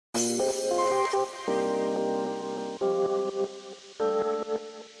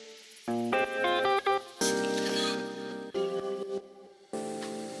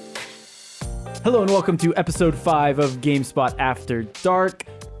Hello and welcome to episode 5 of GameSpot After Dark.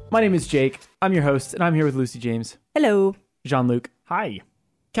 My name is Jake. I'm your host, and I'm here with Lucy James. Hello. Jean-Luc. Hi.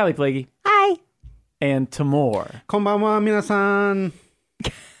 Callie Plaguey. Hi. And Tamor. Konbanwa, minasan.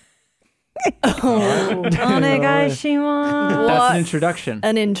 Onegaishimasu. That's an introduction.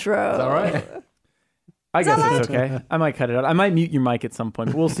 An intro. Is that right? I guess it's okay. I might cut it out. I might mute your mic at some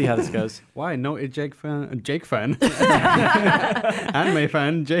point, but we'll see how this goes. Why? Noted Jake fan. Anime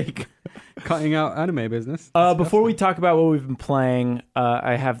fan, Jake. Cutting out anime business. Before we talk about what we've been playing,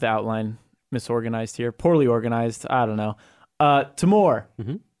 I have the outline misorganized here. Poorly organized. I don't know. Tamor.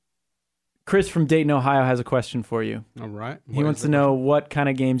 Mm-hmm. Chris from Dayton, Ohio has a question for you. All right. He wants to know what kind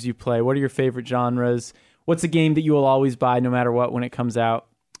of games you play. What are your favorite genres? What's a game that you will always buy no matter what when it comes out?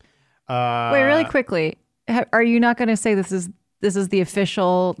 Wait, really quickly. Are you not going to say this is the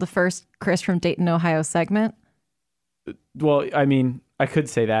first Chris from Dayton, Ohio segment? Well, I mean, I could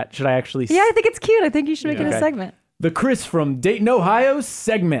say that. Should I actually? Yeah, I think it's cute. I think you should make it Okay. a segment. The Chris from Dayton, Ohio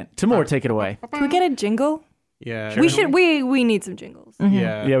segment. Tamor, take it away. Can we get a jingle? Yeah. We should. We need some jingles.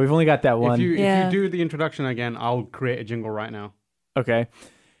 Yeah. Yeah, we've only got that If one. you Yeah. do the introduction again, I'll create a jingle right now. Okay.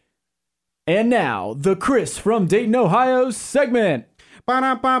 And now, the Chris from Dayton, Ohio segment.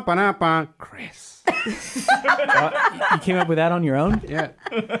 Ba-da-ba-ba-da-ba. Chris. You came up with that on your own? Yeah.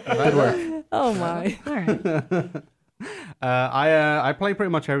 Good work. Oh my. All right. I play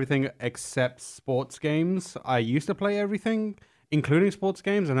pretty much everything except sports games. I used to play everything, including sports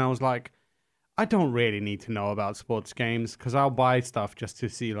games, and I was like, I don't really need to know about sports games because I'll buy stuff just to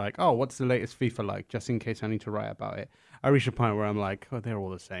see like, oh, what's the latest FIFA like, just in case I need to write about it. I reached a point where I'm like, oh, they're all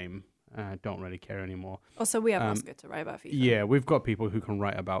the same. I don't really care anymore. Also, we have Oscar to write about FIFA. Yeah, we've got people who can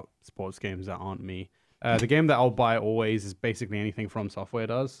write about sports games that aren't me. The game that I'll buy always is basically anything From Software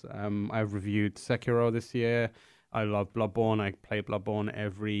does. I've reviewed Sekiro this year. I love Bloodborne. I play Bloodborne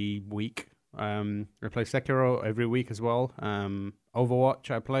every week. I play Sekiro every week as well. Overwatch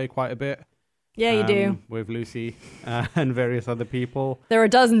I play quite a bit. Yeah, you do. With Lucy and various other people. There are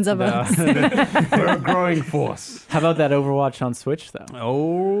dozens of us. We're a growing force. How about that Overwatch on Switch, though?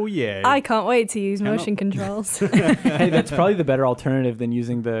 Oh, yeah. I can't wait to use motion controls. Hey, that's probably the better alternative than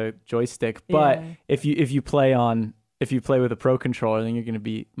using the joystick. But Yeah. if you play with a pro controller, then you're going to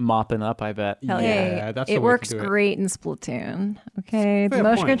be mopping up, I bet. Hell yeah. Hey, that's the it way to works do it. great in Splatoon. Okay, the Fair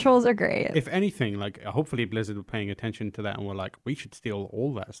motion point. controls are great. If anything, like hopefully Blizzard were paying attention to that and were like, we should steal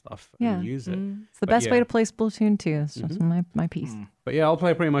all that stuff Yeah. and use it. It's the best way to play Splatoon 2. It's just my piece. But yeah, I'll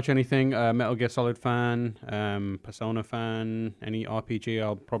play pretty much anything. Metal Gear Solid fan, Persona fan, any RPG.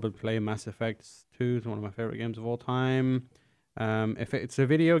 I'll probably play. Mass Effect 2 is one of my favorite games of all time. If it's a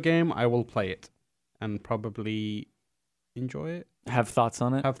video game, I will play it and probably enjoy it. Have thoughts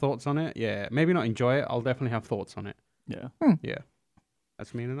on it? Have thoughts on it. Yeah, maybe not enjoy it. I'll definitely have thoughts on it. Yeah. Yeah,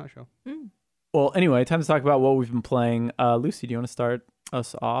 that's me in a nutshell. Well, anyway, time to talk about what we've been playing. Lucy, do you want to start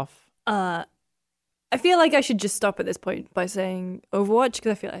us off? I feel like I should just stop at this point by saying Overwatch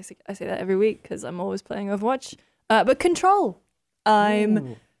because I feel like I say that every week because I'm always playing Overwatch. But Control.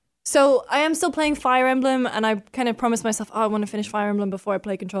 So I am still playing Fire Emblem, and I kind of promised myself, I want to finish Fire Emblem before I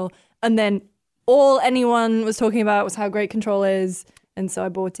play Control. And then all anyone was talking about was how great Control is, and so I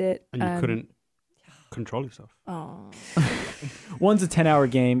bought it. And you couldn't control yourself. Oh. One's a 10-hour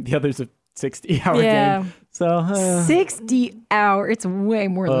game. The other's a 60-hour Yeah. game. So 60 hours. It's way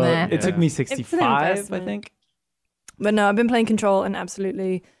more than that. it took me 65, I investment. think. But no, I've been playing Control and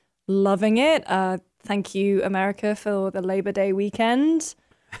absolutely loving it. Thank you, America, for the Labor Day weekend.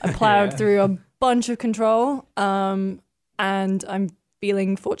 I plowed through a bunch of Control, and I'm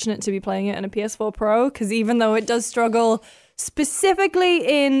feeling fortunate to be playing it on a PS4 Pro because even though it does struggle specifically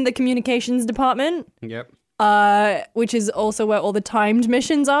in the communications department, Yep. which is also where all the timed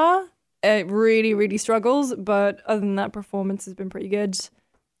missions are, it really, really struggles. But other than that, performance has been pretty good,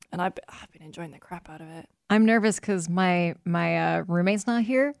 and I've been enjoying the crap out of it. I'm nervous because my roommate's not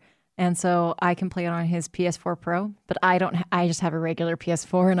here, and so I can play it on his PS4 Pro, but I don't. I just have a regular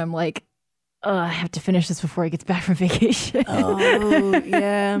PS4, and I'm like, I have to finish this before he gets back from vacation. Oh,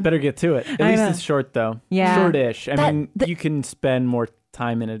 yeah. Better get to it. At I least know. it's short, though. Yeah. Shortish. I mean, that- you can spend more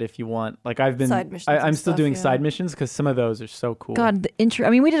time in it if you want. Like I've been, Side missions I'm and still stuff, doing yeah. side missions because some of those are so cool. God, the intro. I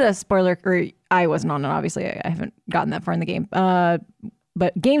mean, we did a spoiler, or I wasn't on it. Obviously, I haven't gotten that far in the game. But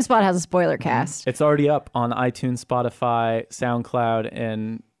GameSpot has a spoiler cast. It's already up on iTunes, Spotify, SoundCloud,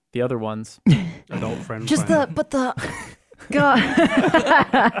 and the other ones. Adult friend. Just friend. God,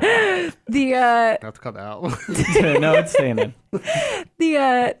 the Have to cut that out. No, it's staying in.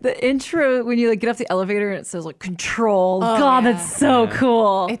 the intro when you like get off the elevator and it says like control. Oh, God, yeah. that's so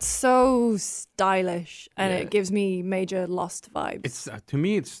cool. It's so stylish and Yeah. it gives me major Lost vibes. It's to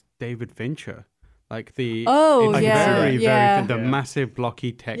me, it's David Fincher. Like the Oh, it's yeah, very yeah. the Yeah. massive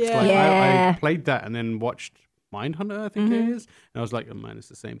blocky text. Yeah. Like Yeah. I played that and then watched Mindhunter, I think it Mhm. is, and I was like, oh man, it's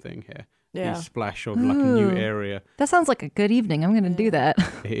the same thing here. Yeah. The splash of like a new Ooh. area. That sounds like a good evening. I'm gonna do Yeah. that.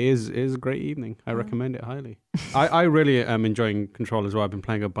 It is a great evening. I recommend it highly. I really am enjoying Control as well. I've been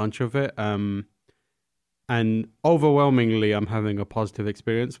playing a bunch of it. And overwhelmingly, I'm having a positive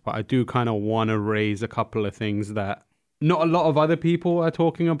experience. But I do kind of want to raise a couple of things that not a lot of other people are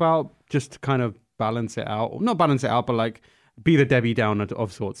talking about, just to kind of balance it out. Not balance it out, but like be the Debbie Downer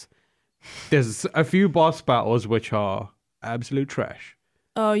of sorts. There's a few boss battles which are absolute trash.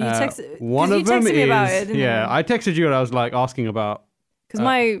 Oh, you texted. One 'cause of you them texted me is about it, didn't yeah. you? I texted you and I was like asking about. Because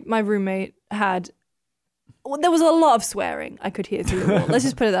my roommate had. Well, there was a lot of swearing I could hear through the wall. Let's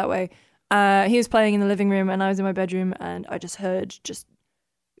just put it that way. He was playing in the living room and I was in my bedroom and I just heard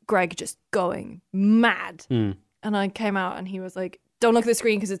Greg just going mad. Hmm. And I came out and he was like, "Don't look at the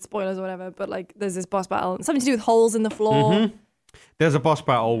screen because it's spoilers or whatever." But like, there's this boss battle, something to do with holes in the floor. Mhm. There's a boss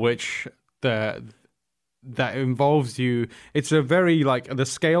battle which that involves you. It's a very like the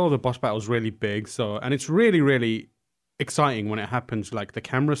scale of the boss battle is really big. So and it's really really exciting when it happens. Like the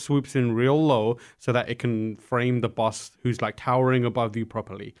camera swoops in real low so that it can frame the boss who's like towering above you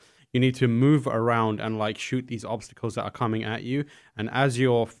properly. You need to move around and like shoot these obstacles that are coming at you. And as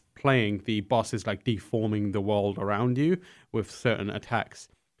you're playing, the boss is like deforming the world around you with certain attacks,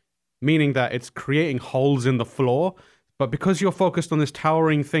 meaning that it's creating holes in the floor. But because you're focused on this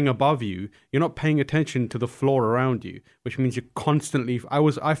towering thing above you, you're not paying attention to the floor around you, which means you're constantly.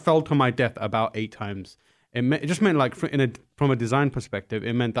 I fell to my death about 8 times. It just meant like from a design perspective,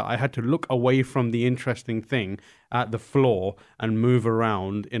 it meant that I had to look away from the interesting thing at the floor and move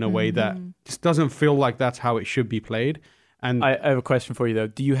around in a way that just doesn't feel like that's how it should be played. And I have a question for you though.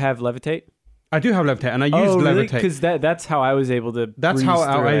 Do you have levitate? I do have levitate, and I used levitate. Because that's how I was able to. That's how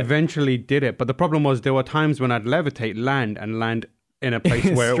breeze through I it. eventually did it. But the problem was there were times when I'd levitate, land in a place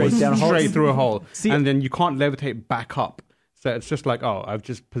where it Straight was down holes. straight through a hole. See- and then you can't levitate back up. So it's just like, oh, I've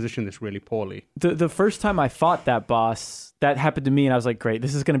just positioned this really poorly. The first time I fought that boss, that happened to me, and I was like, great,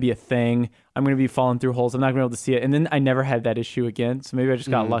 this is going to be a thing. I'm going to be falling through holes. I'm not going to be able to see it. And then I never had that issue again. So maybe I just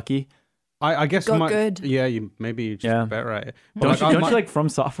got lucky. I guess Got good. Yeah, maybe you're just better at it. But Don't, like, you, don't you like From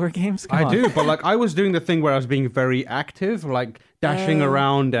Software games? Come I on. do, but like I was doing the thing where I was being very active, like dashing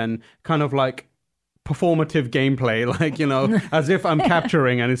around and kind of like performative gameplay, like, you know, as if I'm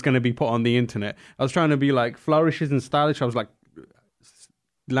capturing and it's going to be put on the internet. I was trying to be like flourishes and stylish. I was like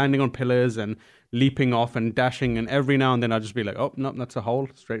landing on pillars and leaping off and dashing, and every now and then I'd just be like, oh, no, that's a hole,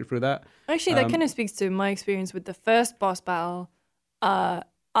 straight through that. Actually, that kind of speaks to my experience with the first boss battle.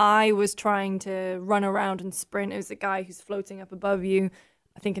 I was trying to run around and sprint. It was a guy who's floating up above you,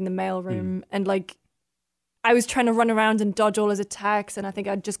 I think in the mail room. And like, I was trying to run around and dodge all his attacks. And I think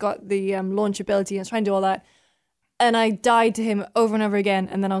I'd just got the launch ability and I was trying to do all that. And I died to him over and over again.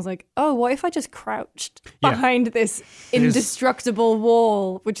 And then I was like, oh, what if I just crouched behind this indestructible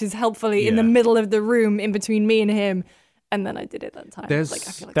wall, which is helpfully in the middle of the room in between me and him. And then I did it that time. I was like,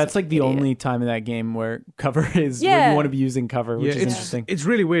 I feel like That's such like an the idiot. only time in that game where cover is where Yeah. you want to be using cover, which is it's, interesting. It's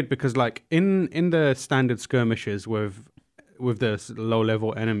really weird because like in the standard skirmishes with the low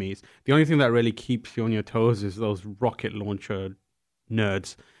level enemies, the only thing that really keeps you on your toes is those rocket launcher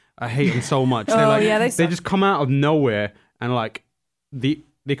nerds. I hate them so much. They're Oh, like, yeah, they they suck. just come out of nowhere and like they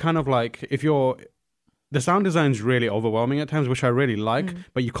kind of like the sound design's really overwhelming at times, which I really like,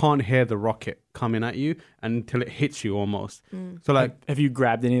 but you can't hear the rocket coming at you until it hits you almost. So like Have you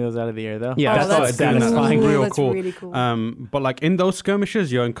grabbed any of those out of the air though? Yeah, Oh, that's satisfying. cool. real That's cool. really cool. But like in those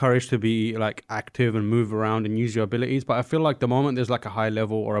skirmishes, you're encouraged to be like active and move around and use your abilities. But I feel like the moment there's like a high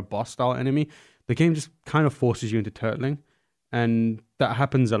level or a boss style enemy, the game just kind of forces you into turtling, and that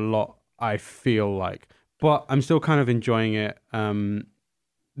happens a lot, I feel like. But I'm still kind of enjoying it.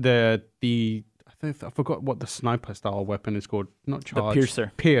 I forgot what the sniper style weapon is called. Not charge.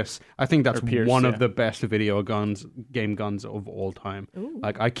 Piercer. Pierce. I think that's Pierce, one yeah. of the best game guns of all time.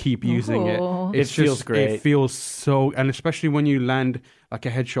 Like I keep using Ooh. it. It's It feels just, great. It feels so, and especially when you land like a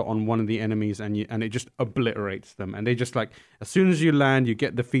headshot on one of the enemies and it just obliterates them, and they just like as soon as you land, you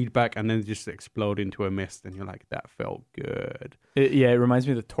get the feedback, and then they just explode into a mist, and you're like, that felt good. It reminds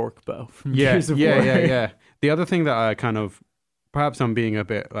me of the torque bow from Yeah, Gears of War. yeah. The other thing that I kind of, perhaps I'm being a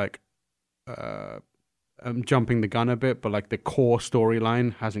bit like, I'm jumping the gun a bit, but like the core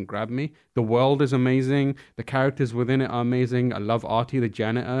storyline hasn't grabbed me. The world is amazing. The characters within it are amazing. I love Artie, the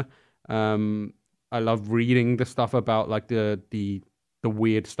janitor. I love reading the stuff about like the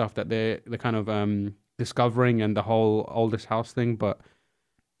weird stuff that they're kind of discovering and the whole oldest house thing. But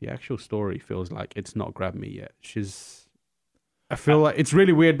the actual story feels like it's not grabbed me yet. I feel like it's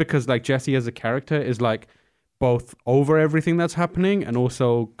really weird because like Jessie as a character is like both over everything that's happening and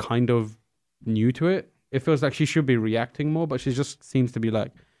also kind of new to it. It feels like she should be reacting more, but she just seems to be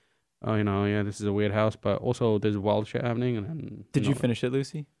like, oh, yeah, this is a weird house, but also there's wild shit happening. And Did you finish it,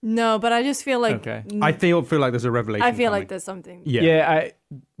 Lucy? No, but I just feel like Okay. I feel like there's a revelation. I feel coming. like there's something. Yeah.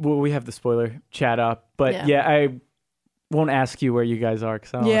 Well, we have the spoiler chat up, but Yeah. I won't ask you where you guys are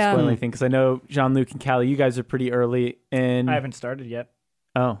because I don't want to Yeah. spoil anything. Because I know Jean-Luc and Callie, you guys are pretty early in. I haven't started yet.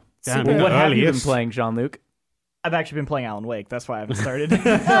 Oh, Damn, well, the what have you been earliest. playing, Jean-Luc? I've actually been playing Alan Wake. That's why I haven't started.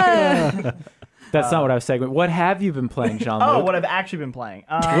 That's not what I was saying. What have you been playing, Jean-Luc? Oh, what I've actually been playing.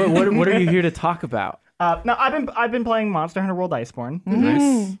 what are you here to talk about? No, I've been playing Monster Hunter World Iceborne.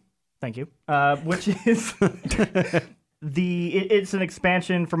 Nice. Thank you. Which is it's an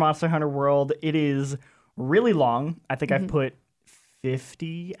expansion for Monster Hunter World. It is really long. I think I've put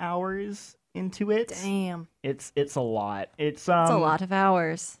 50 hours into it. Damn. It's a lot. It's It's a lot of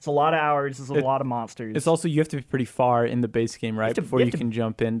hours. It's a lot of hours. It's a lot of monsters. It's also, you have to be pretty far in the base game, right? to- Before you you have to can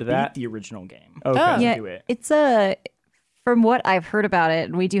jump into beat that. the original game. Okay. Oh. Yeah, do it. it's from what I've heard about it,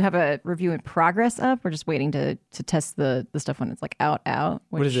 and we do have a review in progress up. We're just waiting to test the stuff when it's like out.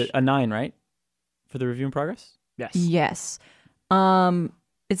 What is which- it? A 9, right? For the review in progress? Yes. Yes.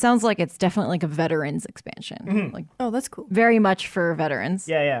 It sounds like it's definitely like a veterans expansion. Like Oh, that's cool. very much for veterans.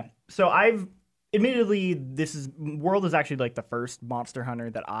 Yeah. So admittedly, World is actually like the first Monster Hunter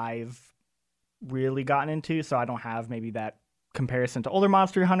that I've really gotten into, so I don't have maybe that comparison to older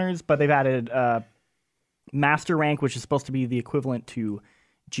Monster Hunters, but they've added Master Rank, which is supposed to be the equivalent to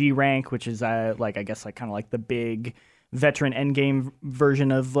G Rank, which is like I guess like kind of like the big veteran endgame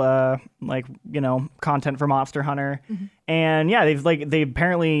version of content for Monster Hunter. And yeah, they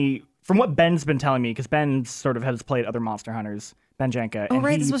apparently, from what Ben's been telling me, because Ben sort of has played other Monster Hunters, Ben Janka. Oh, and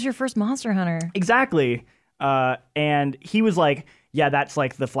right. he- This was your first Monster Hunter. Exactly. And he was like, yeah, that's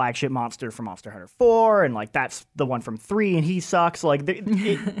like the flagship monster from Monster Hunter 4, and like that's the one from 3, and he sucks. Like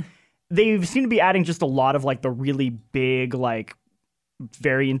they seem to be adding just a lot of like the really big, like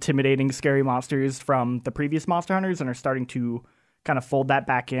very intimidating, scary monsters from the previous Monster Hunters, and are starting to kind of fold that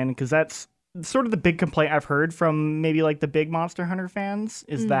back in, because that's sort of the big complaint I've heard from maybe like the big Monster Hunter fans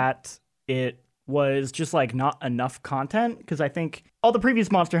is that it was just like not enough content, because I think all the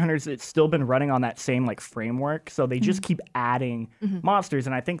previous Monster Hunters, it's still been running on that same like framework, so they just keep adding monsters.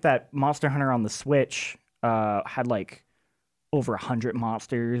 And I think that Monster Hunter on the Switch had like over 100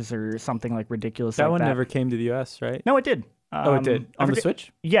 monsters or something like ridiculous. That like one that. never came to the US, right? No, it did. Oh, it did. I On the forget-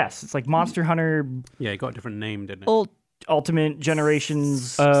 Switch? Yes, it's like Monster Hunter Yeah, it got a different name, didn't it? Old. Ultimate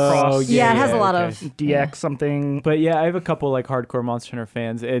Generations Oh, Cross Yeah, it has a lot okay. of DX something. But yeah, I have a couple like hardcore Monster Hunter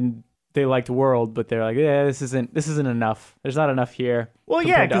fans, and they liked World, but they're like, yeah, this isn't enough. There's not enough here. Well, yeah,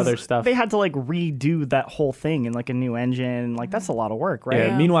 compared to 'cause other stuff. they had to like redo that whole thing in like a new engine. Like that's a lot of work, right?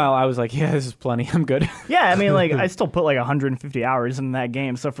 Yeah. Meanwhile, I was like, yeah, this is plenty. I'm good. Yeah, I mean, like I still put like 150 hours in that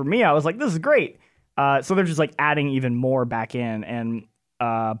game. So for me, I was like, this is great. So they're just like adding even more back in, and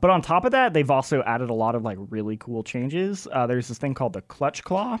but on top of that, they've also added a lot of like really cool changes. There's this thing called the Clutch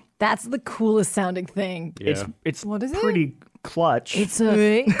Claw. That's the coolest sounding thing. Yeah. It's What is it? pretty clutch. It's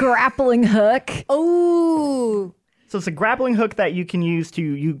a grappling hook. Oh, So it's a grappling hook that you can use to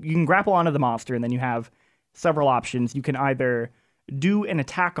you can grapple onto the monster, and then you have several options. You can either do an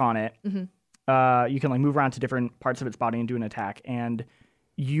attack on it. You can like move around to different parts of its body and do an attack, and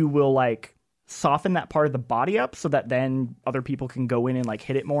you will like soften that part of the body up so that then other people can go in and like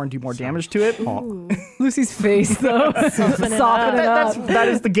hit it more and do more damage to it. Lucy's face, though. Soften it up. That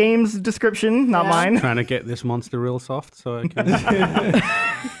is the game's description, not mine. Trying to get this monster real soft so I can.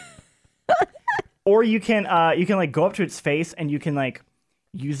 Or you can like go up to its face and you can like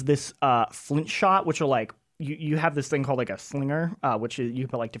use this flint shot, which will like you have this thing called like a slinger, which is you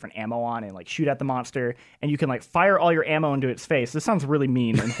put like different ammo on and like shoot at the monster, and you can like fire all your ammo into its face. This sounds really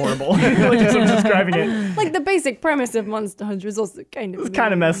mean and horrible. Like as I'm describing it, like the basic premise of Monster Hunter is also kind of it's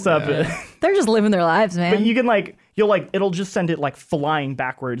kind of messed up. They're just living their lives, man. But you can like it'll just send it like flying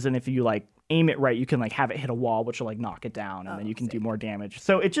backwards, and if you like aim it right, you can like have it hit a wall, which will like knock it down, and then you can do more damage.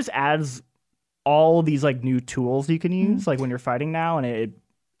 So it just adds all these like new tools you can use like when you're fighting now, and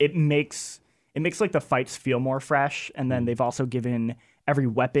it makes like the fights feel more fresh. And then they've also given every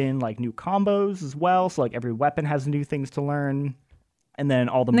weapon like new combos as well, so like every weapon has new things to learn, and then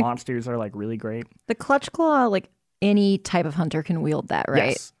all the monsters are like really great. The clutch claw, like any type of hunter can wield that, right?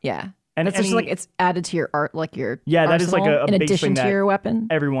 Yes. Yeah. And It's just any- like it's added to your art, like your Yeah, that is like arsenal, a in big addition thing to that your weapon.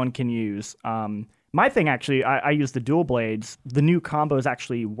 everyone can use. My thing actually, I use the dual blades. The new combos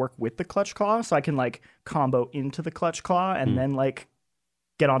actually work with the clutch claw, so I can like combo into the clutch claw and then like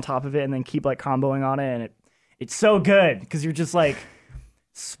get on top of it and then keep like comboing on it, and It's so good because you're just like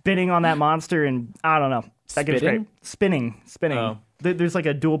spinning on that monster, and I don't know. That game's great. Spinning. Oh. There's like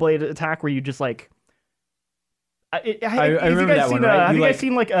a dual blade attack where you just like. I remember that one. Right? Have you guys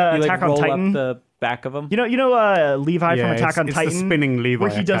seen like Attack on roll Titan? up the back of them. You know Levi from Attack on it's Titan, the spinning Levi where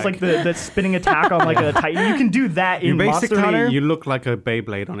he does attack. like the spinning attack on like a Titan. You can do that in Monster Hunter. You look like a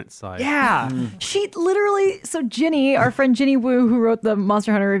Beyblade on its side. Yeah. She literally, so Ginny, our friend Ginny Wu, who wrote the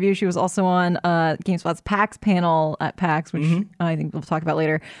Monster Hunter review, she was also on GameSpot's PAX panel at PAX, which I think we'll talk about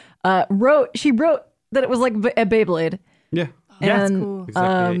later. She wrote that it was like a Beyblade. Yeah. And, cool.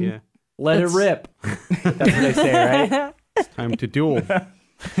 Exactly. Yeah. Let it rip. That's what they say, right? Time to duel.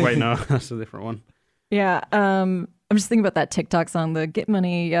 Wait, no, that's a different one. Yeah. I'm just thinking about that TikTok song, the Get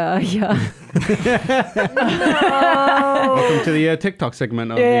Money. Yeah. Welcome to the TikTok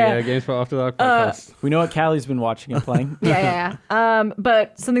segment of the Games for After Dark podcast. We know what Callie's been watching and playing. Yeah.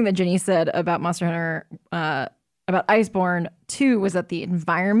 But something that Ginny said about Monster Hunter, about Iceborne 2, was that the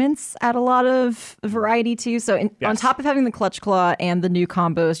environments add a lot of variety too. So on top of having the Clutch Claw and the new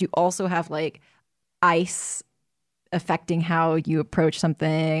combos, you also have like ice affecting how you approach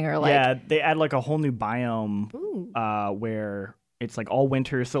something, or like they add like a whole new biome where it's like all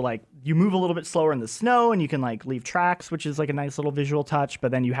winter, so like you move a little bit slower in the snow and you can like leave tracks, which is like a nice little visual touch,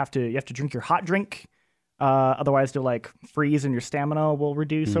 but then you have to drink your hot drink, otherwise you'll like freeze and your stamina will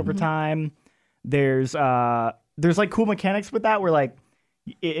reduce over time. There's like cool mechanics with that where like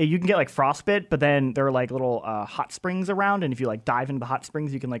you can get like frostbite, but then there are like little hot springs around, and if you like dive into the hot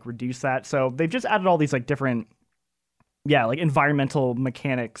springs you can like reduce that. So they've just added all these like different like environmental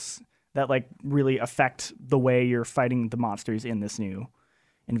mechanics that like really affect the way you're fighting the monsters in this new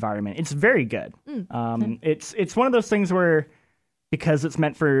environment. It's very good. It's one of those things where, because it's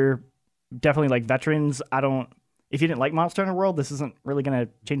meant for definitely like veterans, if you didn't like Monster Hunter World, this isn't really going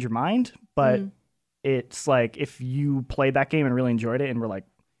to change your mind, but it's like if you played that game and really enjoyed it and were like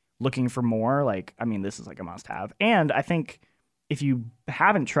looking for more, like, I mean, this is like a must have. And I think if you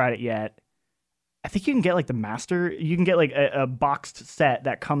haven't tried it yet, I think you can get like the master. You can get like a boxed set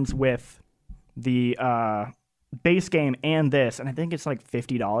that comes with the base game and this, and I think it's like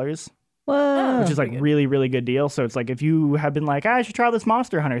 $50, whoa, which is like really, really good deal. So it's like if you have been like, I should try this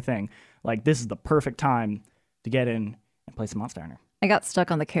Monster Hunter thing, like this is the perfect time to get in and play some Monster Hunter. I got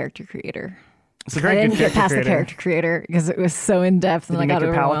stuck on the character creator. It's a very I good didn't get past creator. the character creator because it was so in depth, and Did I you got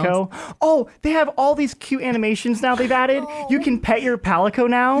make your overwhelmed. Palico? Oh, they have all these cute animations now they've added. You can pet your Palico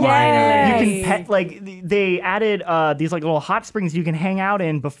now. Yes. You can pet, like, they added these like little hot springs you can hang out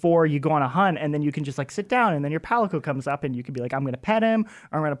in before you go on a hunt, and then you can just like sit down, and then your Palico comes up, and you can be like, I'm gonna pet him,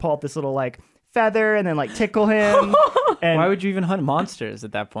 or I'm gonna pull up this little like feather and then like tickle him. And Why would you even hunt monsters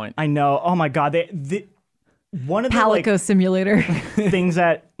at that point? I know. Oh my god, one of the like, Palico simulator. things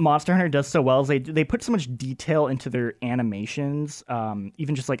that Monster Hunter does so well is they put so much detail into their animations,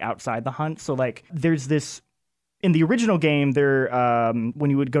 even just like outside the hunt. So like there's this in the original game, there when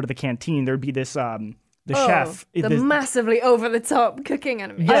you would go to the canteen, there'd be this chef. The massively over the top cooking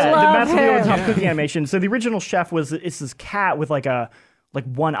animation. Yeah, the love massively over the top him. cooking animation. So the original chef it's this cat with like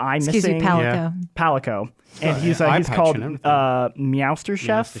one eye Excuse missing. me, Palico. Yeah. Palico. And got he's eye he's patch called and everything. Meowster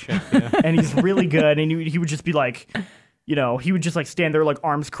Chef. That's the chef, yeah. And he's really good. And he would just be like, you know, he would just like stand there like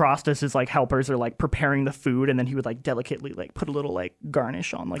arms crossed as his like helpers are like preparing the food, and then he would like delicately like put a little like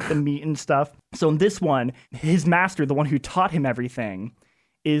garnish on like the meat and stuff. So in this one, his master, the one who taught him everything,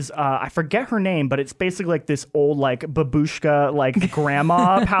 is I forget her name, but it's basically like this old like babushka like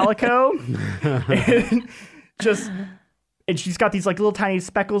grandma Palico. And she's got these like little tiny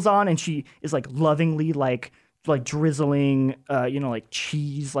speckles on, and she is like lovingly like drizzling like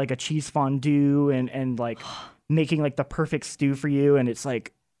cheese, like a cheese fondue, and like making like the perfect stew for you. And it's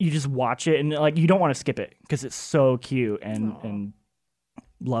like you just watch it and like you don't want to skip it because it's so cute and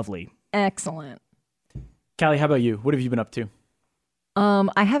lovely. Excellent. Callie, how about you? What have you been up to?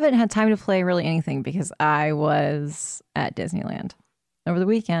 I haven't had time to play really anything because I was at Disneyland over the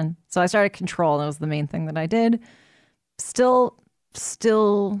weekend. So I started Control. That was the main thing that I did. Still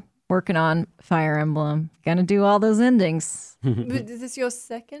working on Fire Emblem. Gonna do all those endings. Is this your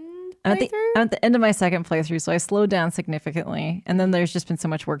second I'm playthrough? at the end of my second playthrough, so I slowed down significantly. And then there's just been so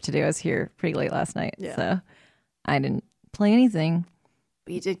much work to do. I was here pretty late last night, so I didn't play anything.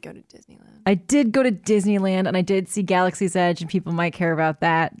 But you did go to Disneyland. I did go to Disneyland, and I did see Galaxy's Edge, and people might care about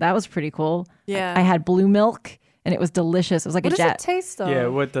that. That was pretty cool. Yeah. I had blue milk, and it was delicious. It was like What a does it taste of? Yeah,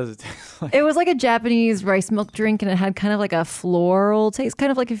 what does it taste like? It was like a Japanese rice milk drink, and it had kind of like a floral taste,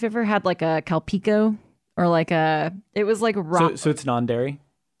 kind of like if you ever had like a Calpico or like it was like rock. So it's non-dairy?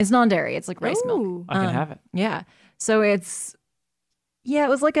 It's non-dairy. It's like rice milk. Ooh. I can have it. Yeah. So it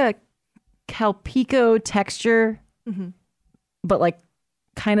was like a Calpico texture, but like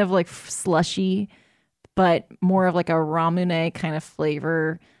kind of like slushy, but more of like a ramune kind of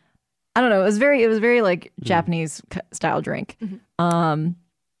flavor. I don't know. It was very like Japanese style drink.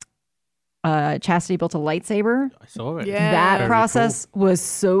 Chastity built a lightsaber. I saw it. Yeah. That Very process was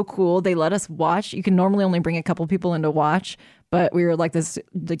so cool. They let us watch. You can normally only bring a couple people in to watch, but we were like this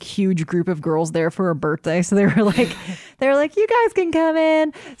like huge group of girls there for a birthday. So they were like, you guys can come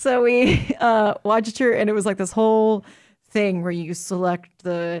in. So we watched her, and it was like this whole thing where you select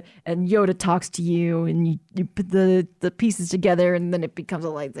and Yoda talks to you, and you put the pieces together, and then it becomes a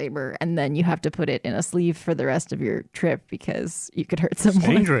lightsaber, and then you have to put it in a sleeve for the rest of your trip because you could hurt It's someone.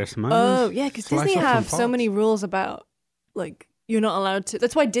 dangerous, man. Oh, yeah, because Slice Disney off some have so parts. many rules about, like, you're not allowed to.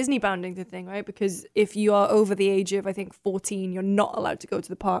 That's why Disney bounding's a thing, right? Because if you are over the age of, I think, 14, you're not allowed to go to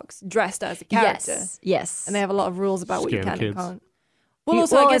the parks dressed as a character. Yes. And they have a lot of rules about what you Scare can and kids. can't. Well, Yeah,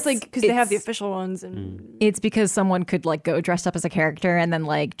 also, well, I guess, it's- like, because they have the it's- official ones. And It's because someone could like go dressed up as a character and then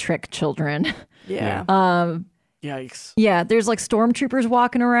like trick children. yeah. Yikes. Yeah, there's like stormtroopers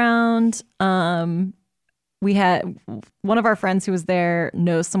walking around. We had one of our friends who was there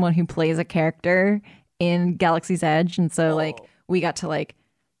knows someone who plays a character in Galaxy's Edge, and so like we got to like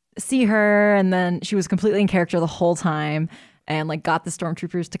see her, and then she was completely in character the whole time. And like got the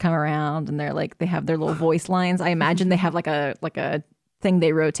stormtroopers to come around, and they're like they have their little voice lines. I imagine they have like a thing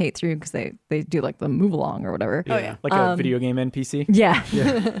they rotate through because they do like the move along or whatever. Oh, yeah. Like a video game NPC. Yeah,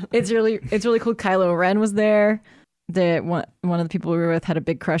 it's really cool. Kylo Ren was there. One of the people we were with had a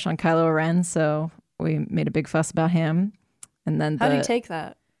big crush on Kylo Ren, so we made a big fuss about him. And then How do you take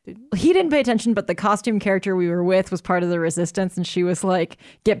that? he didn't pay attention, but the costume character we were with was part of the resistance, and she was like,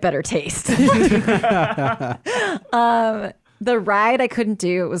 "Get better taste." The ride I couldn't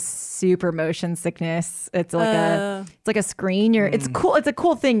do. It was super motion sickness. It's like a screen. It's cool. It's a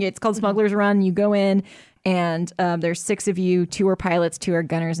cool thing. It's called Smuggler's Run. You go in, and there's 6 of you. 2 are pilots, 2 are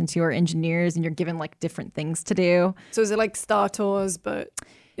gunners, and 2 are engineers, and you're given like different things to do. So is it like Star Tours, but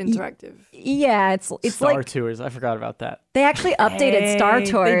interactive? Yeah, it's Star like Tours. I forgot about that. they actually updated Star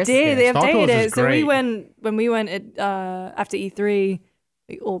Tours. They did. Yeah, They Star updated Tours is it. So great. when we went after E3,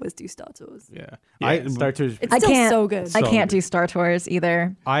 we always do Star Tours. Yeah. Yeah, Star Tours. It's I still can't- so good. I So can't good. do Star Tours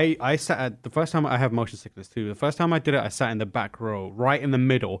either. I sat at the first time I have motion sickness too. The first time I did it, I sat in the back row, right in the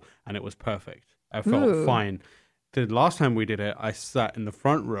middle, and it was perfect. I felt Ooh. fine. The last time we did it, I sat in the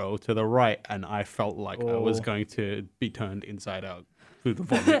front row to the right, and I felt like I was going to be turned inside out through the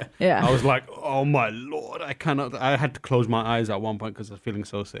vomit. Yeah. I was like, oh my lord, I cannot. I had to close my eyes at one point because I was feeling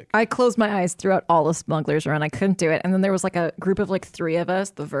so sick. I closed my eyes throughout all of Smuggler's Run. I couldn't do it. And then there was like a group of like 3 of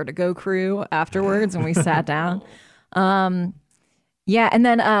us, the Vertigo crew, afterwards, and we sat down. Yeah, and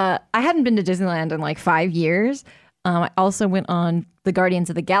then I hadn't been to Disneyland in like 5 years. I also went on the Guardians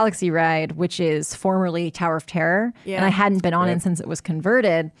of the Galaxy ride, which is formerly Tower of Terror. Yeah. And I hadn't been on it since it was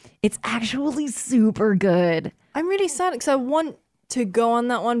converted. It's actually super good. I'm really sad because I want to go on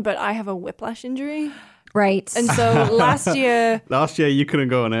that one, but I have a whiplash injury. Right. And so last year, Last year you couldn't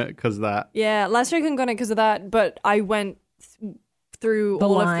go on it because that. last year I couldn't go on it because of that, but I went through The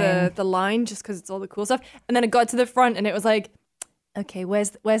all line. of the line just because it's all the cool stuff. And then it got to the front and it was like, okay,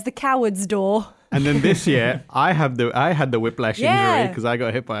 where's the coward's door? And then this year, I had the whiplash Yeah. injury because I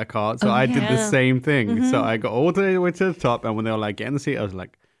got hit by a car. So I did the same thing. So I got all the way to the top, and when they were like, get in the seat, I was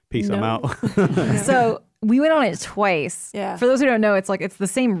like, peace, I'm No. out. So we went on it twice. Yeah. For those who don't know, it's the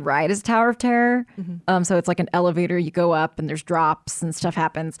same ride as Tower of Terror. So it's like an elevator. You go up and there's drops and stuff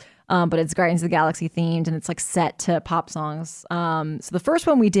happens. But it's Guardians of the Galaxy themed and it's like set to pop songs. So the first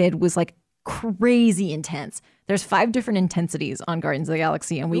one we did was like crazy intense. There's 5 different intensities on Guardians of the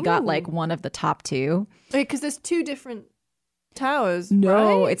Galaxy, and we got like one of the top 2. Wait, because there's 2 different towers.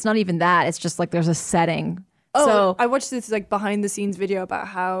 No, right? it's not even that. It's just like there's a setting. Oh, So I watched this like behind the scenes video about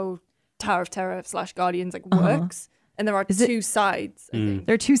how Tower of Terror / Guardians like works, and there are Is it- 2 sides. I think.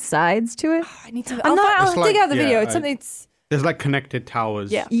 there are 2 sides to it. I need to. I'm not- I'll It's dig like- out the video. yeah, It's something. It's There's like connected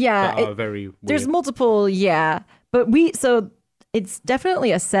towers Yeah. Yeah, that are very weird. there's multiple, yeah. But it's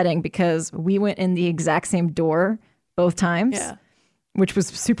definitely a setting because we went in the exact same door both times, yeah. which was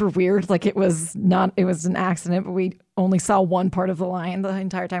super weird. Like it was an accident, but we only saw one part of the line the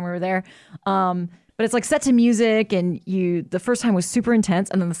entire time we were there. But it's like set to music, and the first time was super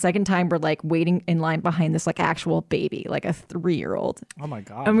intense, and then the second time we're like waiting in line behind this like actual baby, like a 3-year-old. Oh my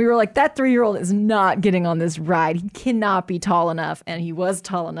god. And we were like, that 3-year-old is not getting on this ride. He cannot be tall enough. And he was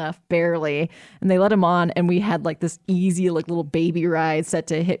tall enough, barely. And they let him on. And we had like this easy, like little baby ride set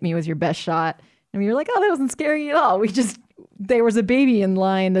to hit me with your best shot. And we were like, oh, that wasn't scary at all. There was a baby in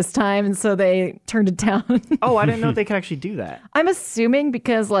line this time. And so they turned it down. Oh, I didn't know they could actually do that. I'm assuming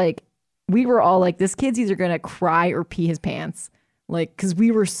because like we were all like, this kid's either gonna cry or pee his pants, like, because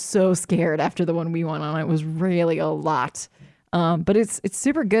we were so scared after the one we went on. It was really a lot, but it's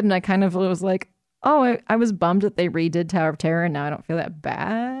super good, and I kind of was like, oh, I was bummed that they redid Tower of Terror, and now I don't feel that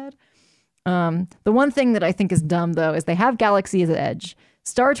bad. The one thing that I think is dumb though is they have Galaxy's Edge.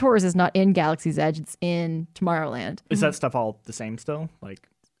 Star Tours is not in Galaxy's Edge; it's in Tomorrowland. Is that stuff all the same still? Like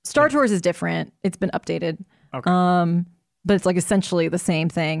Star Tours is different; it's been updated. Okay. But it's like essentially the same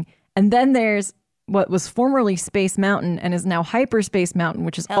thing. And then there's what was formerly Space Mountain and is now Hyperspace Mountain,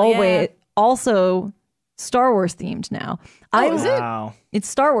 which is always also Star Wars themed now. Wow. It's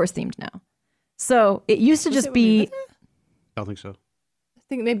Star Wars themed now. So it used to just be. I don't think so. I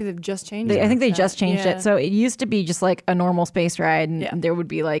think maybe they've just changed it. I think they just changed Yeah. it. So it used to be just like a normal space ride, and there would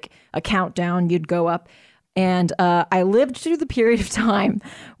be like a countdown. You'd go up. And I lived through the period of time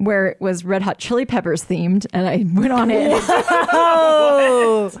where it was Red Hot Chili Peppers themed, and I went on it.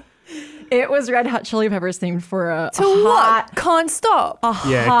 It was Red Hot Chili Peppers themed for a What? Can't stop.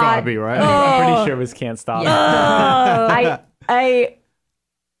 Yeah, it gotta be, right? I'm pretty sure it was Can't Stop.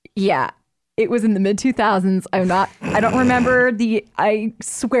 Yeah, it was in the mid 2000s. I don't remember I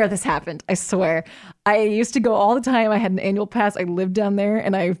swear this happened. I swear. I used to go all the time. I had an annual pass. I lived down there,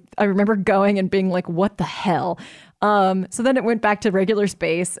 and I remember going and being like, what the hell? So then it went back to regular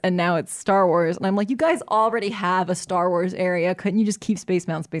space, and now it's Star Wars. And I'm like, you guys already have a Star Wars area. Couldn't you just keep Space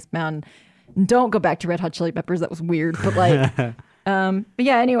Mountain? Don't go back to Red Hot Chili Peppers. That was weird. But like, but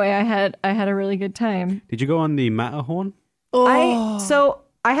yeah, anyway, I had a really good time. Did you go on the Matterhorn?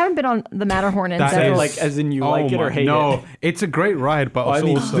 I haven't been on the Matterhorn in That several. is- Like, as in you like it or hate no, it? it's a great ride, but Oh, I it's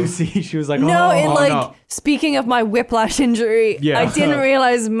mean, also Lucy, she was like, No, oh. no. Speaking of my whiplash injury, Yeah. I didn't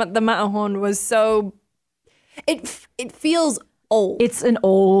realize the Matterhorn was so. It feels old. It's an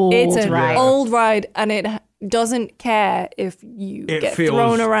old ride. old ride, and it doesn't care if you It get feels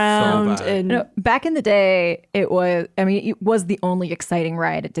thrown so around. bad. And Back in the day, it was the only exciting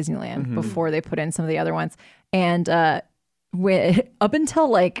ride at Disneyland before they put in some of the other ones. And up until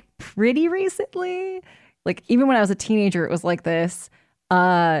like pretty recently, like even when I was a teenager, it was like this.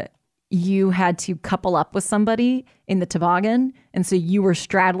 You had to couple up with somebody in the toboggan. And so you were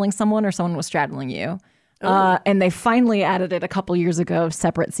straddling someone or someone was straddling you. And they finally added it a couple years ago,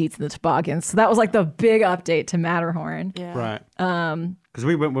 separate seats in the toboggan. So that was like the big update to Matterhorn. yeah. right. Because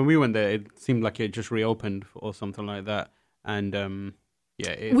when we went there, it seemed like it just reopened or something like that, and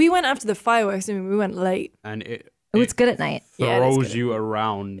We went after the fireworks. I mean, we went late. Oh, it's good at night. Yeah, it is throws good. you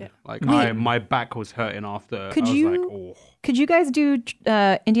around. Like my back was hurting after. Could I was you- like, oh, Could you guys do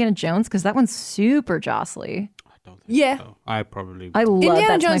Indiana Jones? Because that one's super jostly. I don't think Yeah. so. I probably. I love Indiana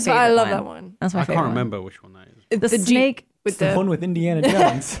that's my Jones, I favorite love one. that one. That's my I favorite can't one. remember which one that is. The Jeep snake. with The one with Indiana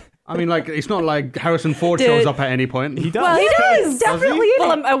Jones. I mean, like it's not like Harrison Ford Dude. shows up at any point. He does. Well, he does definitely in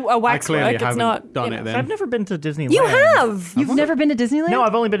Well, it. a wax clearly work. It's haven't not done you it know. then. I've never been to Disneyland. You have. You've never been to Disneyland? No,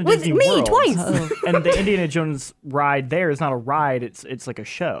 I've only been to With Disney me World. twice. And the Indiana Jones ride there is not a ride; it's like a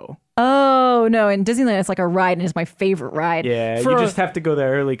show. Oh no! In Disneyland, it's like a ride, and it's my favorite ride. Yeah, For- you just have to go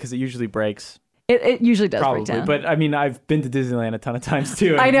there early because it usually breaks. it usually does Probably. break down. But I mean, I've been to Disneyland a ton of times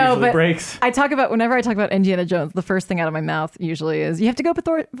too. And I it know, usually but breaks. whenever I talk about Indiana Jones, the first thing out of my mouth usually is you have to go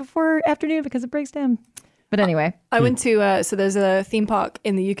before afternoon because it breaks down. But anyway, I went to so there's a theme park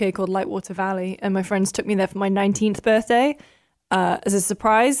in the UK called Lightwater Valley, and my friends took me there for my 19th birthday as a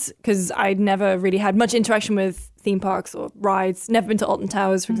surprise because I'd never really had much interaction with theme parks or rides. Never been to Alton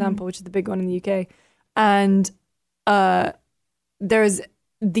Towers, for example, which is the big one in the UK. And there is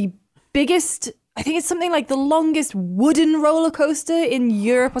the biggest, I think it's something like the longest wooden roller coaster in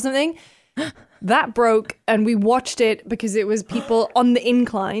Europe or something. That broke, and we watched it because it was people on the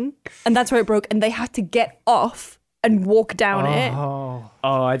incline, and that's where it broke, and they had to get off and walk down it. Oh,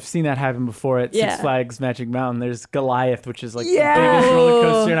 I've seen that happen before at Yeah. Six Flags Magic Mountain. There's Goliath, which is like Yeah. the biggest roller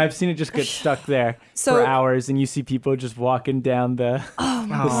coaster, and I've seen it just get stuck there So- for hours, and you see people just walking down the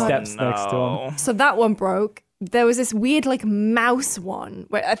steps next to them. So that one broke. There was this weird like mouse one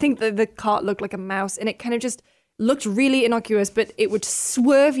where I think the cart looked like a mouse, and it kind of just looked really innocuous, but it would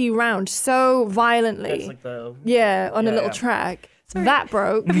swerve you round so violently. That's like the On a Yeah, little yeah. track. That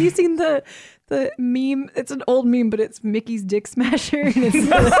broke. have you seen the meme? It's an old meme, but it's Mickey's Dick Smasher, and it's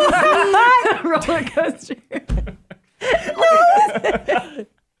a roller coaster.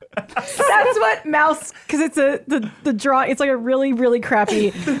 That's what mouse, because it's the drawing. It's like a really, really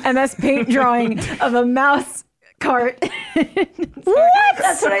crappy MS Paint drawing of a mouse cart. What?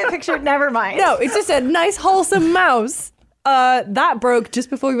 That's what I pictured. Never mind. No, it's just a nice wholesome mouse. That broke just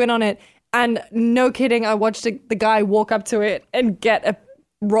before we went on it. And no kidding, I watched the guy walk up to it and get a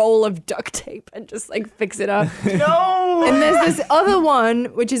roll of duct tape and just like fix it up. no. And there's this other one,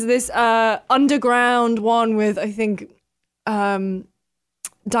 which is this underground one with, I think,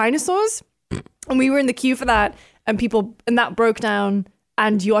 dinosaurs. And we were in the queue for that, and that broke down,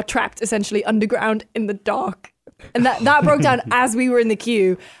 and you are trapped essentially underground in the dark. And that broke down as we were in the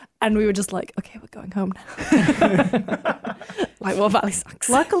queue. And we were just like, okay, we're going home now. Like, War Valley sucks.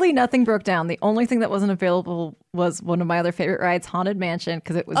 Luckily, nothing broke down. The only thing that wasn't available was one of my other favorite rides, Haunted Mansion,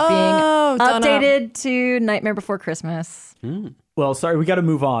 because it was being updated to Nightmare Before Christmas. Well, sorry, we got to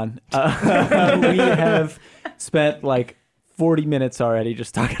move on. We have spent like 40 minutes already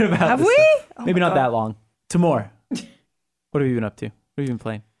just talking about Have this we? stuff. Oh Maybe my not God. that long. To more. What have you been up to? What have you been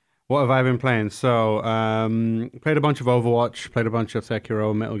playing? What have I been playing? So, played a bunch of Overwatch, played a bunch of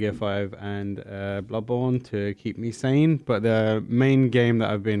Sekiro, Metal Gear 5, and Bloodborne to keep me sane. But the main game that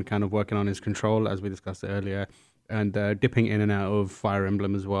I've been kind of working on is Control, as we discussed earlier, and dipping in and out of Fire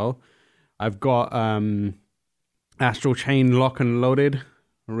Emblem as well. I've got Astral Chain Lock and Loaded.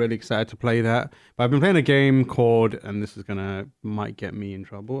 I'm really excited to play that. But I've been playing a game called, and this is might get me in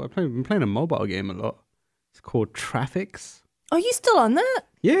trouble. I've been playing a mobile game a lot. It's called Traffics. Are you still on that?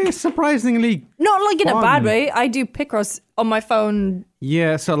 Yeah, surprisingly. Not like in a bad Fun. way. I do Picross on my phone.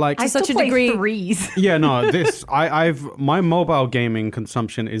 Yeah, so like I such still a play degree. threes. yeah, no, I've my mobile gaming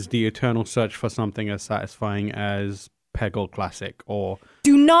consumption is the eternal search for something as satisfying as Peggle Classic or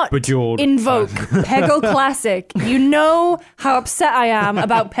Do not Bejeweled. invoke Peggle Classic. You know how upset I am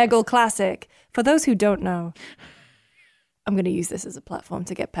about Peggle Classic. For those who don't know, I'm going to use this as a platform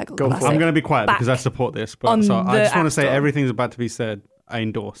to get Peggle Go for it. Classic. I'm going to be quiet back because I support this, but on so I the just want App to say Store. everything's about to be said. I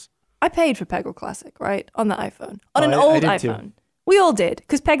endorse. I paid for Peggle Classic, right? On the iPhone. On an I old did too. iPhone. We all did,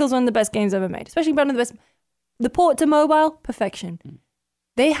 because Peggle's one of the best games ever made, especially one of the best. The port to mobile, perfection.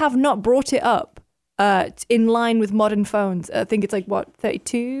 They have not brought it up in line with modern phones. I think it's like,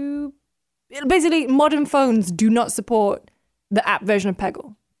 32? Basically, modern phones do not support the app version of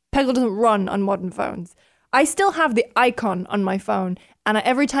Peggle. Peggle doesn't run on modern phones. I still have the icon on my phone, and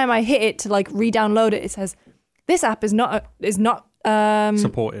every time I hit it to like re-download it, it says, this app is not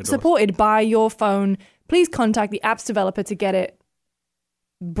supported by your phone. Please contact the app's developer to get it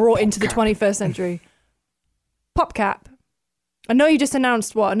brought into the 21st century. PopCap. I know you just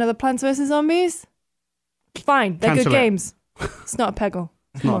announced another Plants vs. Zombies? Fine, they're Cancel good it. games. It's not a Peggle.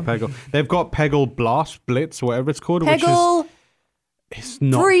 It's not a Peggle. They've got Peggle Blast, Blitz, whatever it's called, Peggle, which is it's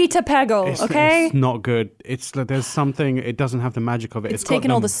not free to Peggle, okay? It's not good. It's like there's something. It doesn't have the magic of it. It's got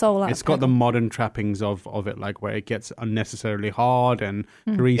taken all the soul out It's of got the Peggle. modern trappings of it, like where it gets unnecessarily hard and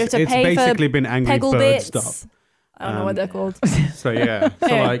You have to it's pay for basically been Angry Peggle Bird bits. stuff. I don't know what they're called. So yeah, so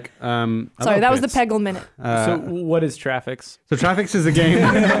Anyway. like I Sorry, love that was the bits. Peggle minute. So what is Traffics? So Traffics is a game.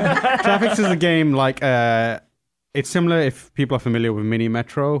 Traffics is a game like it's similar if people are familiar with Mini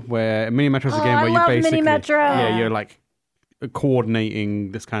Metro, where Mini Metro is a game I where you love Mini basically Metro. yeah you're like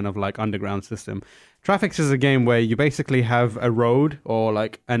coordinating this kind of like underground system. Traffics is a game where you basically have a road or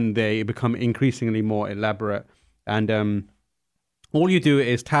like and they become increasingly more elaborate and all you do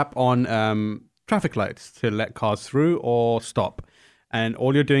is tap on traffic lights to let cars through or stop. And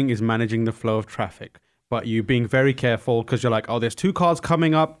all you're doing is managing the flow of traffic. But you being very careful because you're like, oh, there's two cars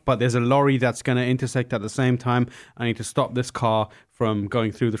coming up, but there's a lorry that's going to intersect at the same time. I need to stop this car from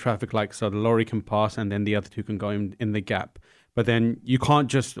going through the traffic light so the lorry can pass and then the other two can go in the gap. But then you can't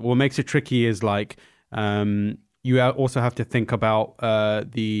just, what makes it tricky is like, you also have to think about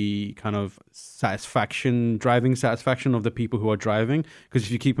the kind of driving satisfaction of the people who are driving. Because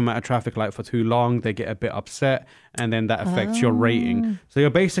if you keep them at a traffic light for too long, they get a bit upset and then that affects your rating. So you're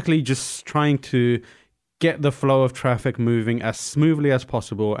basically just trying to get the flow of traffic moving as smoothly as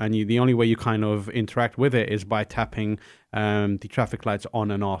possible. And the only way you kind of interact with it is by tapping the traffic lights on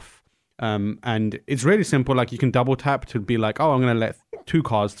and off. And it's really simple. Like you can double tap to be like, oh, I'm going to let two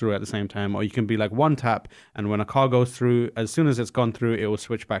cars through at the same time. Or you can be like one tap. And when a car goes through, as soon as it's gone through, it will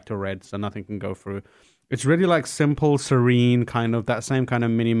switch back to red. So nothing can go through. It's really like simple, serene, kind of that same kind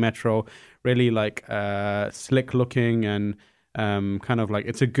of Mini Metro, really like slick looking and kind of like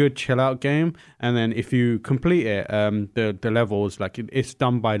it's a good chill out game. And then if you complete it, the levels, like it's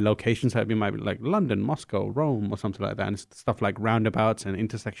done by locations. It might be like London, Moscow, Rome or something like that. And it's stuff like roundabouts and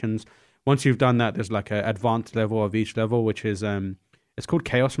intersections. Once you've done that, there's like an advanced level of each level, which is it's called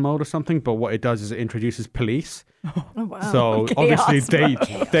chaos mode or something. But what it does is it introduces police. Oh, wow. So obviously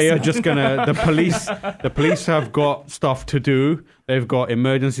they are just gonna the police have got stuff to do. They've got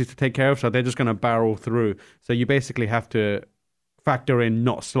emergencies to take care of, so they're just gonna barrel through. So you basically have to factor in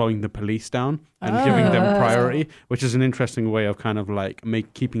not slowing the police down and giving them priority, which is an interesting way of kind of like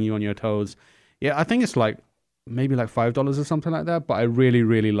keeping you on your toes. Yeah, I think it's like maybe like $5 or something like that. But I really,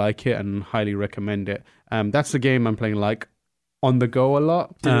 really like it and highly recommend it. That's the game I'm playing like on the go a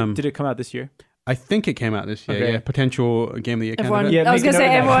lot. Did it come out this year? I think it came out this year. Okay. Yeah, potential Game of the Year Everyone- candidate. I was make gonna a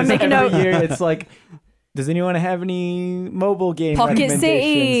say, note of that, everyone 'cause make a every note. year it's like, does anyone have any mobile game Pocket recommendations?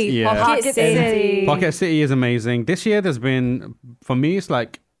 City. Yeah. Pocket City. Pocket City is amazing. This year there's been, for me, it's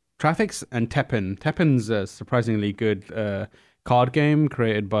like Traffics and Teppen. Teppen's a surprisingly good card game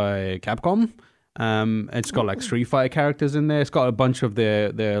created by Capcom. It's got like Street Fighter characters in there. It's got a bunch of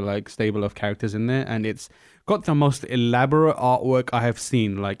their like stable of characters in there, and it's got the most elaborate artwork I have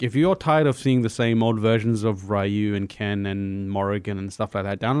seen. Like, if you're tired of seeing the same old versions of Ryu and Ken and Morrigan and stuff like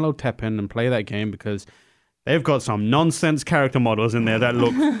that, download Teppen and play that game because they've got some nonsense character models in there that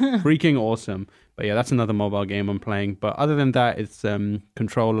look freaking awesome. But yeah, that's another mobile game I'm playing. But other than that, it's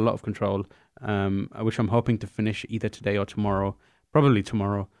Control, a lot of Control, which I'm hoping to finish either today or tomorrow. Probably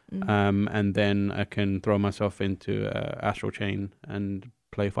tomorrow. And then I can throw myself into Astral Chain and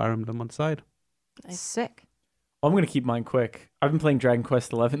play Fire Emblem on the side. Sick. Well, I'm going to keep mine quick. I've been playing Dragon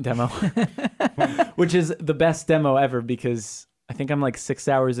Quest XI demo, which is the best demo ever because I think I'm like 6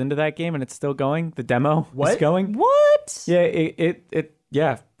 hours into that game and it's still going. The demo is going. What? Yeah,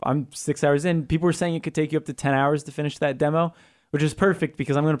 yeah, I'm 6 hours in. People were saying it could take you up to 10 hours to finish that demo, which is perfect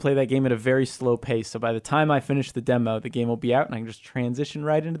because I'm going to play that game at a very slow pace. So by the time I finish the demo, the game will be out and I can just transition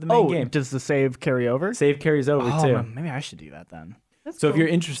right into the main game. Does the save carry over? Save carries over too. Maybe I should do that then. So if you're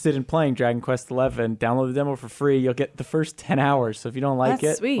interested in playing Dragon Quest XI, download the demo for free. You'll get the first 10 hours. So if you don't like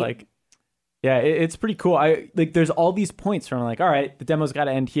That's it, sweet. like, yeah, it's pretty cool. There's all these points where I'm like, all right, the demo's got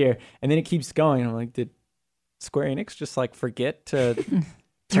to end here, and then it keeps going. I'm like, did Square Enix just like forget to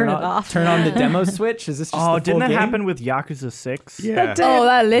Turn it off. turn on the demo switch? Is this just the Didn't full that game? happen with Yakuza 6? Yeah. Oh,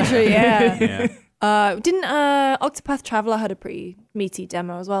 that literally, yeah. Yeah. Didn't Octopath Traveler had a pretty meaty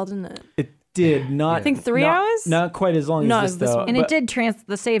demo as well, didn't it? It did not. I think 3 hours? Not quite as long Not as as this this though. one. And but- it did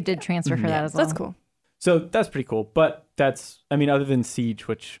the save did transfer for that as So well. that's cool. So that's pretty cool. But other than Siege,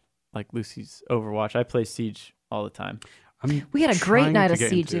 which like Lucy's Overwatch, I play Siege all the time. We had a great trying night to of get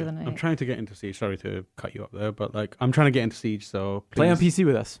Siege the into- other I'm night. trying to get into Siege. Sorry to cut you up there, but like I'm trying to get into Siege. So Play on please- PC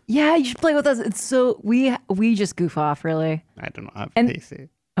with us. Yeah, you should play with us. It's so we just goof off really. I don't have And- PC.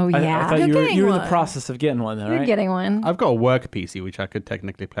 Oh I yeah, thought You're you were getting in the one. process of getting one, though, you're right? getting one. I've got a work PC which I could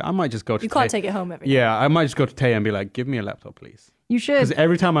technically play. I might just go to You can't Tay- take it home every Yeah, I might just go to Tay and be like, "Give me a laptop, please." You Because should.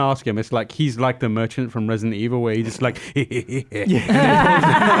 every time I ask him, it's like he's like the merchant from Resident Evil, where he just like,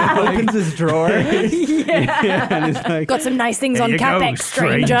 Opens his drawer. yeah, and it's like, Got some nice things "There on you go, CapEx,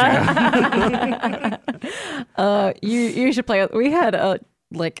 stranger. You should play. We had a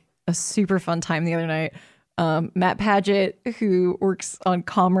super fun time the other night. Matt Paget, who works on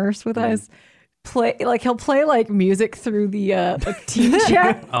commerce with us, he'll play like music through the team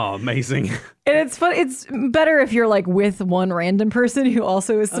chat, oh, amazing. and it's fun. It's better if you're like with one random person who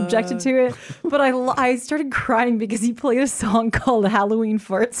also is subjected to it. But I started crying because he played a song called Halloween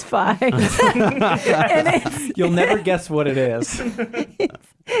Farts 5, and You'll never guess what it is.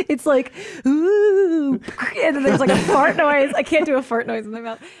 it's like ooh, and then there's like a fart noise. I can't do a fart noise in my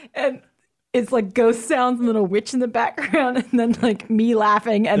mouth, and it's like ghost sounds and then a witch in the background and then like me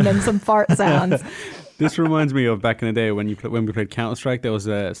laughing and then some fart sounds. This reminds me of back in the day when we played Counter-Strike. There was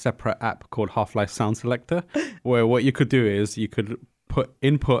a separate app called Half-Life Sound Selector, where what you could do is you could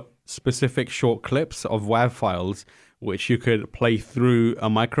input specific short clips of WAV files, which you could play through a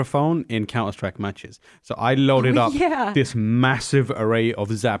microphone in Counter-Strike matches. So I loaded up yeah. this massive array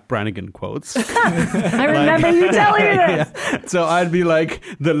of Zap Brannigan quotes. I remember you telling me this. Yeah. So I'd be like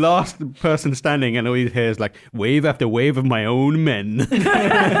the last person standing, and all you hear is like wave after wave of my own men.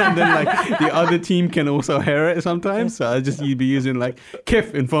 And then like the other team can also hear it sometimes. So you'd be using like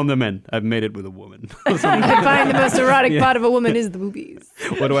Kif, inform the men, I've made it with a woman. Or something. I find the most erotic part of a woman is the boobies.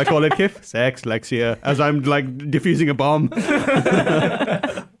 What do I call it, Kif? Sex, Lexia. As I'm like diffusing a bomb.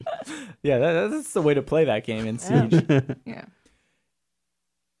 Yeah, that's the way to play that game in Siege. Yeah.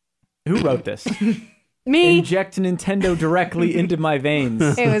 Who wrote this? Me. Inject Nintendo directly into my veins.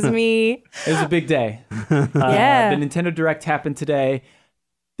 It was me. It was a big day. Yeah. The Nintendo Direct happened today.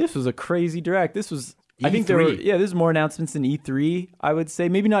 This was a crazy Direct. This was, I think there were, E3. there's more announcements than E3, I would say.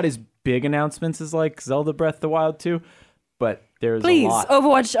 Maybe not as big announcements as like Zelda Breath of the Wild 2, but there's a Please, lot.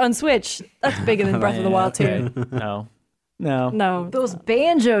 Overwatch on Switch. That's bigger than Breath of the Wild 2. Okay. No. No. Those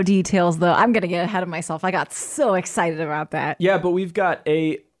banjo details, though, I'm going to get ahead of myself. I got so excited about that. Yeah, but we've got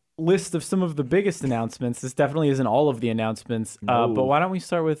a list of some of the biggest announcements. This definitely isn't all of the announcements, but why don't we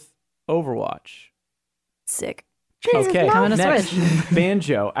start with Overwatch? Sick. Okay, Coming to next, Switch.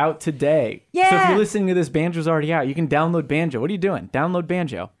 Banjo out today. So if Yeah. you're listening to this, Banjo's already out. You can download Banjo. What are you doing? Download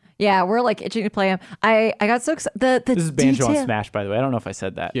Banjo. Yeah, we're like itching to play them. I got so excited. The This is Banjo on detail- Smash, by the way. I don't know if I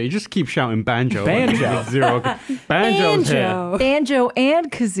said that. Yeah, you just keep shouting banjo. Banjo. Zero. Banjo's here. Banjo. Banjo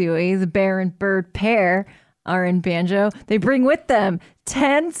and Kazooie, the bear and bird pair, are in Banjo. They bring with them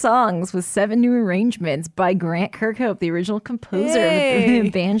 10 songs with 7 new arrangements by Grant Kirkhope, the original composer of Yay. the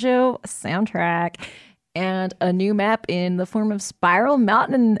Banjo soundtrack, and a new map in the form of Spiral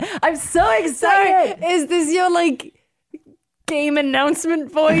Mountain. I'm so excited! Sorry, is this your like game announcement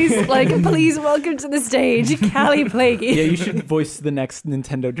voice? Like, please welcome to the stage, Callie Plaguey. Yeah, you should voice the next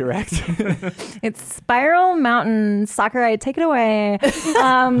Nintendo Direct. It's Spiral Mountain. Sakurai, take it away.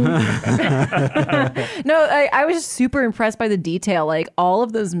 No, I was just super impressed by the detail. Like, all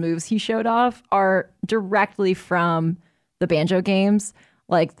of those moves he showed off are directly from the Banjo games.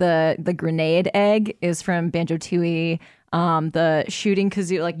 Like, the grenade egg is from Banjo Tooie. The shooting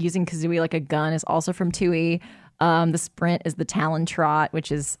Kazooie, like using Kazooie like a gun, is also from Tooie. The sprint is the Talon Trot,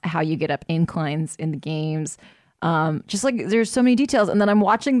 which is how you get up inclines in the games. Just like there's so many details. And then I'm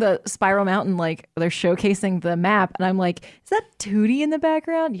watching the Spiral Mountain, like they're showcasing the map, and I'm like, is that Tootie in the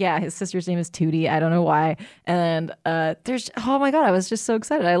background? Yeah, his sister's name is Tootie. I don't know why. And there's, oh my God, I was just so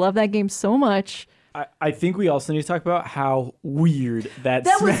excited. I love that game so much. I think we also need to talk about how weird that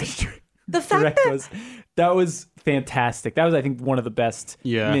That was- Smash The fact Direct that was. That was fantastic. That was, I think, one of the best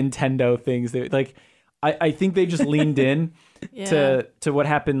Yeah. Nintendo things. Like, I think they just leaned in Yeah. to what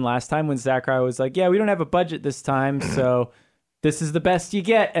happened last time when Sakurai was like, yeah, we don't have a budget this time, so this is the best you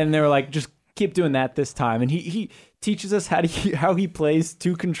get. And they were like, just keep doing that this time. And he teaches us how he plays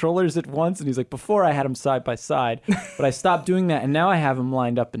 2 controllers at once. And he's like, before I had them side by side, but I stopped doing that, and now I have them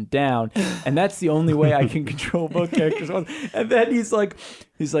lined up and down, and that's the only way I can control both characters at once. And then he's like,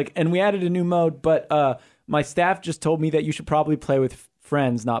 and we added a new mode, but my staff just told me that you should probably play with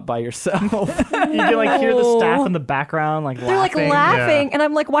friends, not by yourself. You can like hear the staff in the background like they're like laughing, and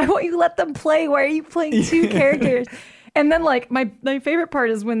I'm like, why won't you let them play? Why are you playing 2 characters? And then like my favorite part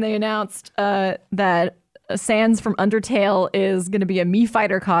is when they announced that Sans from Undertale is going to be a Mii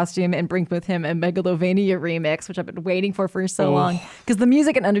Fighter costume and bring with him a Megalovania remix, which I've been waiting for so long, because the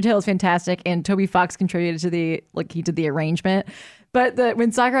music in Undertale is fantastic, and Toby Fox contributed to he did the arrangement. But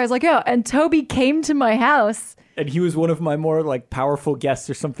when Sakurai was like, "Oh, and Toby came to my house." And he was one of my more like powerful guests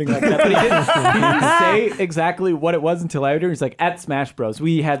or something like that. But he didn't say exactly what it was until later. He's like, at Smash Bros,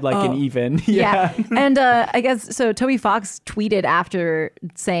 we had like an even. Yeah. And I guess so Toby Fox tweeted after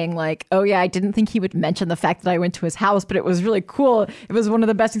saying like, oh yeah, I didn't think he would mention the fact that I went to his house, but it was really cool. It was one of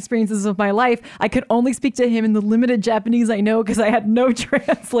the best experiences of my life. I could only speak to him in the limited Japanese I know because I had no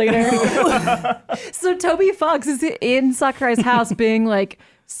translator. So Toby Fox is in Sakurai's house being like,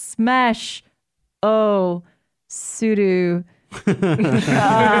 smash, oh, Suru.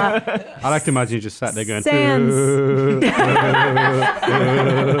 I like to imagine you just sat there going. Sans.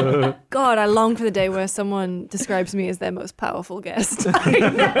 God, I long for the day where someone describes me as their most powerful guest.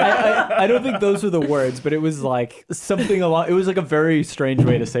 I don't think those were the words, but it was like something along. It was like a very strange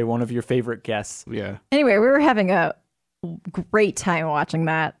way to say one of your favorite guests. Yeah. Anyway, we were having a great time watching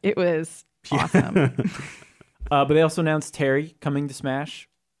that. It was awesome. But they also announced Terry coming to Smash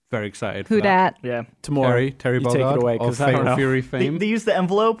Very excited. For Who that. dat? Yeah. tomorrow. Terry You take Bogard it away, of 'cause I don't Fatal know. Fury They, fame. they used the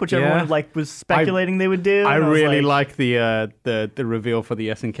envelope, which everyone like was speculating they would do. I and was really like, like the reveal for the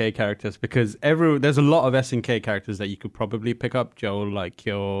SNK characters, because there's a lot of SNK characters that you could probably pick up. Joel, like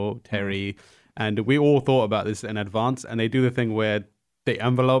Kyo, Terry, and we all thought about this in advance. And they do the thing where the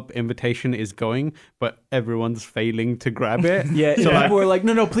envelope invitation is going, but everyone's failing to grab it. Yeah, so people were like,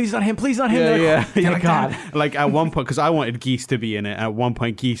 no, please not him, please not him. They're like, Yeah. Thank God. Like at one point, because I wanted Geese to be in it. At one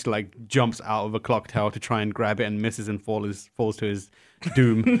point, Geese like jumps out of a clock tower to try and grab it and misses and falls to his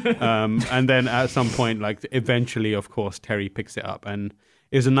doom. And then at some point, like eventually, of course, Terry picks it up, and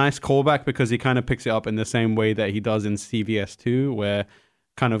it was a nice callback because he kind of picks it up in the same way that he does in CVS 2, where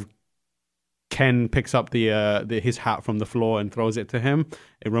kind of Ken picks up his hat from the floor and throws it to him.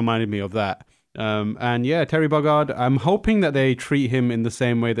 It reminded me of that. And yeah, Terry Bogard, I'm hoping that they treat him in the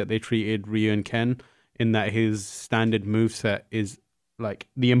same way that they treated Ryu and Ken, in that his standard moveset is like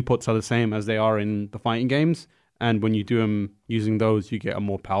the inputs are the same as they are in the fighting games. And when you do them using those, you get a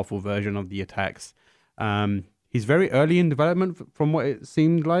more powerful version of the attacks. He's very early in development from what it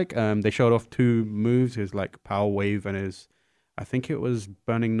seemed like. They showed off 2 moves, his like Power Wave and his, I think it was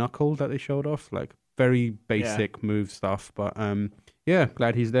Burning Knuckle that they showed off, like very basic move stuff. But yeah,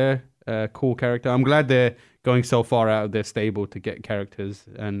 glad he's there. Cool character. I'm glad they're going so far out of their stable to get characters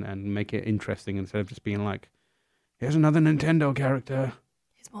and make it interesting instead of just being like, here's another Nintendo character.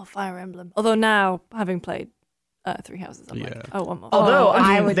 It's more Fire Emblem. Although now, having played Three Houses. I'm Yeah. like, oh, one more. Although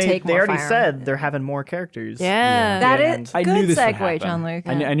I mean, would they take more already Fire said they're having more characters. yeah. That And is I good knew this would segue, happen. John Luke.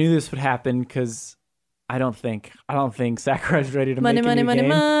 I knew this would happen because I don't think Sakurai's ready to Money, make money, a new money, game.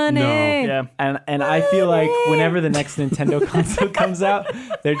 money. No. Yeah. And I feel like whenever the next Nintendo console comes out,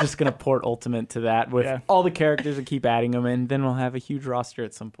 they're just gonna port Ultimate to that with Yeah. all the characters and keep adding them, and then we'll have a huge roster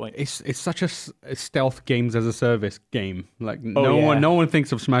at some point. It's such a stealth games as a service game. Like yeah. no one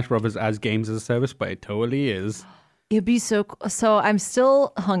thinks of Smash Brothers as games as a service, but it totally is. It'd be so cool. So I'm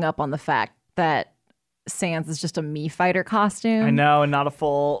still hung up on the fact that Sans is just a Mii fighter costume. I know, and not a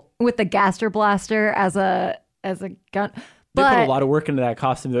full. With the Gaster Blaster as a gun. They put a But lot of work into that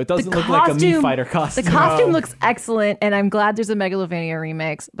costume, though. It doesn't the look like a Mii costume- Fighter the costume. costume looks excellent, and I'm glad there's a Megalovania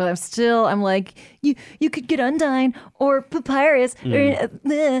remix. But I'm like, you could get Undyne or Papyrus. Or,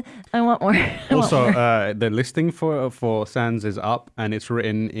 I want more. Also, the listing for Sans is up, and it's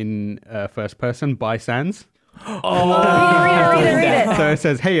written in first person by Sans. read it. So it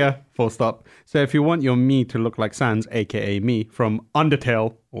says, "Heya, full stop." So if you want your me to look like Sans, aka me from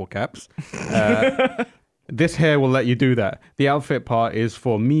Undertale, all caps, this hair will let you do that. The outfit part is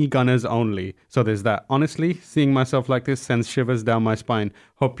for me gunners only. So there's that. Honestly, seeing myself like this sends shivers down my spine.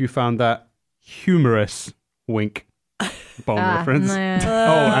 Hope you found that humorous. Wink. Bone reference.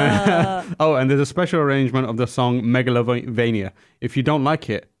 Nah. And there's a special arrangement of the song Megalovania. If you don't like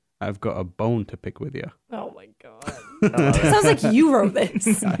it, I've got a bone to pick with you. Oh my god. Sounds like you wrote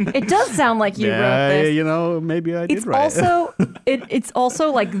this. It does sound like you wrote this. You know, maybe I did It's write it. also it's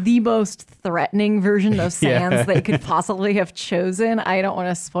also like the most threatening version of Sans Yeah. they could possibly have chosen. I don't want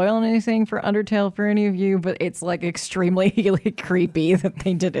to spoil anything for Undertale for any of you, but it's like extremely like, creepy that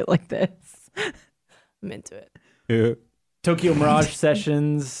they did it like this. I'm into it. Yeah. Tokyo Mirage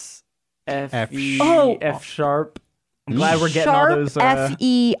Sessions, F sharp. I'm glad we're getting Sharp all those.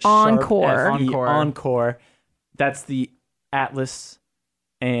 FE Encore. Sharp FE Encore. Encore. That's the Atlas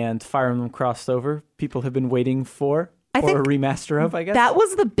and Fire Emblem crossover people have been waiting for. I or think a remaster of, I guess. That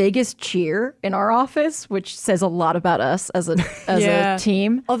was the biggest cheer in our office, which says a lot about us as Yeah. a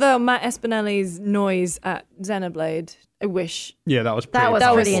team. Although Matt Espinelli's noise at Xenoblade, I wish Yeah, that was pretty That was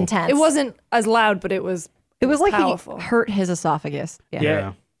powerful. pretty intense. it wasn't as loud, but it was like powerful. he hurt his esophagus. Yeah.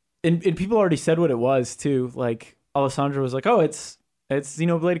 Yeah. And people already said what it was too. Like Alessandro was like, "Oh, it's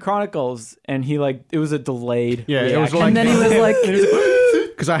Xenoblade Chronicles," and he like it was a delayed. Yeah, it was reaction. like- And then he was like,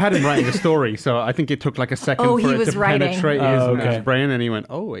 Because I had him writing the story, so I think it took like a second Oh, for he it was to writing. penetrate Oh, his okay. brain, and he went,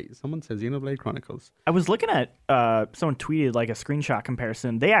 "Oh wait, someone says Xenoblade Chronicles." I was looking at someone tweeted like a screenshot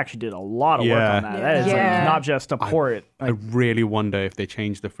comparison. They actually did a lot of work Yeah. on that. That is Yeah. like, not just a port. I really wonder if they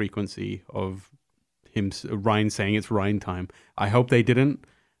changed the frequency of Ryan saying it's Ryan time. I hope they didn't,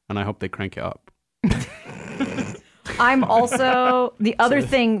 and I hope they crank it up. I'm also the other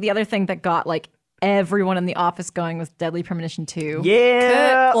thing that got like everyone in the office going was Deadly Premonition 2.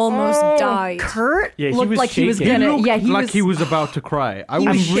 Yeah, Kurt almost died. Kurt Yeah, he looked was like he was shaking. gonna. Looked Yeah, he like was. he was about to cry. I he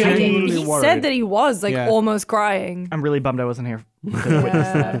was was shaking. genuinely He worried. said that he was like Yeah. almost crying. I'm really bummed I wasn't here.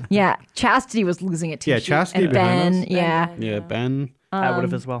 Yeah. Yeah, Chastity was losing it too. Yeah, Chastity and behind Ben. us. Yeah, Yeah, Ben. I would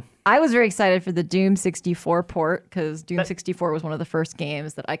have as well. I was very excited for the Doom 64 port because Doom 64 was one of the first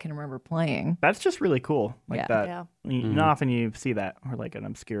games that I can remember playing. That's just really cool. Like Yeah. that. Yeah. Not often you see that, or like an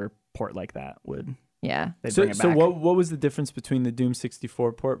obscure port like that would. Yeah, They So bring it back. what was the difference between the Doom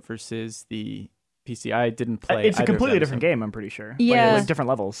 64 port versus the PC? I didn't play. It's a either of completely them, different so- game. I'm pretty sure. Yeah. like different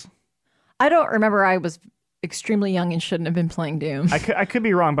levels. I don't remember. I was extremely young and shouldn't have been playing Doom. I could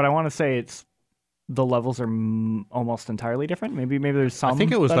be wrong, but I want to say it's the levels are almost entirely different. Maybe there's some. I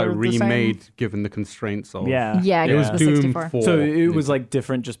think it was that like are the same. remade given the constraints of. Yeah. Yeah, It was the Doom 64. 4. So it was like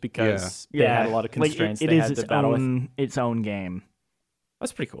different just because they had a lot of Like, constraints it they is had its to battle with. own its own game.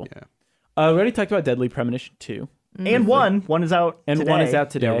 That's pretty cool. Yeah. We already talked about Deadly Premonition 2. And one is out, And today. one is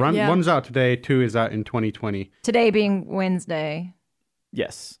out today. Yeah, Yeah. one's out today, 2 is out in 2020. Today being Wednesday.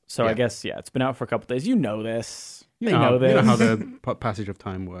 Yes. So I Yeah. guess, it's been out for a couple days. You know this. They You know this. You know how the passage of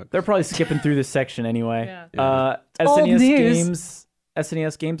time works. They're probably skipping through this section anyway. Yeah. Old SNES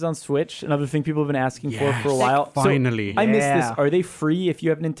news. games on Switch, another thing people have been asking for a Yes, while. So finally. I missed this. Yeah. Are they free if you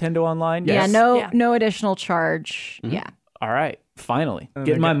have Nintendo Online? Yes. Yeah, no additional charge. Mm-hmm. Yeah. All right. Finally. And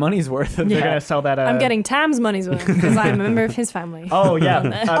Getting they're my money's worth of They're that. gonna sell that. I'm getting Tam's money's worth because I'm a member of his family. Oh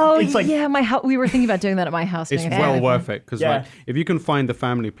yeah. Oh it's like yeah, my house. We were thinking about doing that at my house. It's doing a well family worth it because Yeah. like if you can find the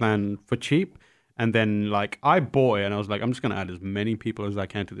family plan for cheap, and then like I bought it and I was like I'm just gonna add as many people as I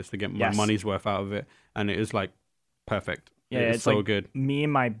can to this to get my Yes. money's worth out of it, and it is like perfect. Yeah, it's it's so like good. me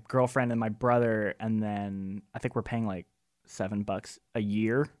and my girlfriend and my brother, and then I think we're paying like $7 a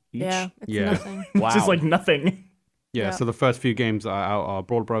year each. Yeah, it's Yeah. nothing. Which is like nothing. Yeah, Yeah. so the first few games that are out are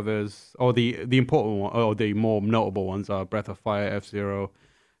Brawl Brothers, or the important one, or the more notable ones are Breath of Fire, F-Zero,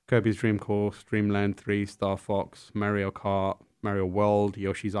 Kirby's Dream Course, Dreamland 3, Star Fox, Mario Kart, Mario World,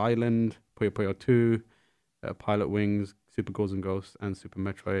 Yoshi's Island, Puyo Puyo 2, Pilot Wings, Super Ghouls and Ghosts, and Super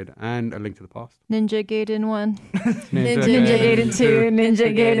Metroid, and A Link to the Past. Ninja Gaiden 1, Ninja Ninja Gaiden 2,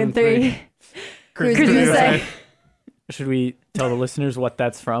 Ninja Gaiden 3. Cruising USA. Should we tell the listeners what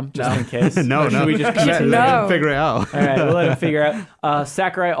that's from, just in case? No, Or should no. we just keep Let it? them No. figure it out. All right, we'll let him figure out.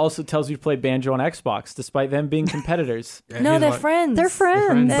 Sakurai also tells you to play Banjo on Xbox, despite them being competitors. Yeah, No, he's they're like- friends. They're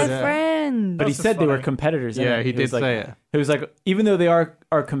friends. They're But, friends. But he That's said they were funny. competitors. Yeah, innit? he did was like, say it. He was like, even though they are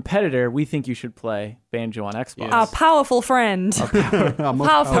our competitor, we think you should play Banjo on Xbox. Yes. Our powerful friend. Our most Powerful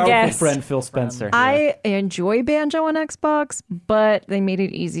Powerful guest. friend Phil Spencer. I enjoy Banjo on Xbox, but they made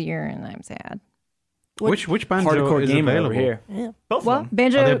it easier, and I'm sad. Which Banjo Hardcore is gamer available? over here. Yeah. Both Well, of them. Are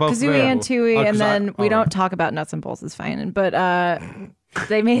Banjo, they both Kazooie, and available? Tooie, Oh, and 'cause I- then we oh, don't right. talk about nuts and bolts. It's fine, but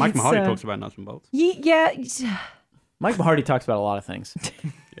they made Mike it Mahoney so- talks about nuts and bolts. Yeah, Mike Mahardy talks about a lot of things.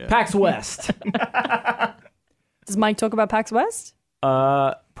 Yeah. PAX West. Does Mike talk about PAX West?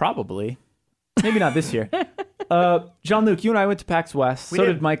 Probably. Maybe not this year. Jean-Luc, you and I went to PAX West. We So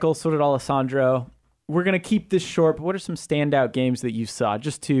did. did Michael. So did Alessandro. We're going to keep this short, but what are some standout games that you saw,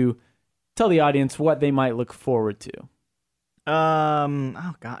 just to tell the audience what they might look forward to?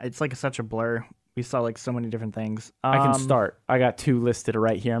 Oh god, it's like such a blur. We saw like so many different things. I can start. I got 2 listed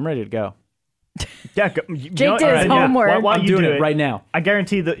right here. I'm ready to go. Yeah, Jake did his homework. Why I'm don't you doing do it right now. I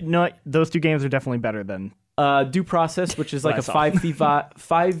guarantee that those 2 games are definitely better than. Due Process, which is like a That's all.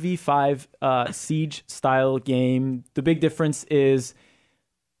 5v5 siege style game. The big difference is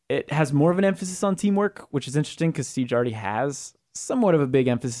it has more of an emphasis on teamwork, which is interesting because Siege already has somewhat of a big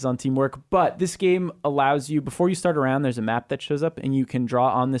emphasis on teamwork. But this game allows you, before you start a round, there's a map that shows up and you can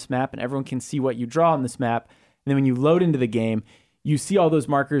draw on this map and everyone can see what you draw on this map. And then when you load into the game, you see all those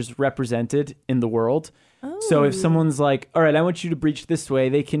markers represented in the world. So if someone's like, all right, I want you to breach this way,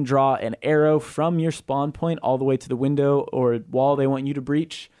 they can draw an arrow from your spawn point all the way to the window or wall they want you to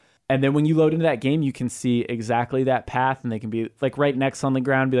breach. And then when you load into that game, you can see exactly that path and they can be like right next on the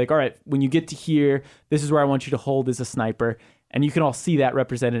ground, be like, all right, when you get to here, this is where I want you to hold as a sniper. And you can all see that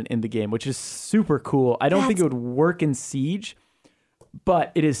represented in the game, which is super cool. I don't think it would work in Siege,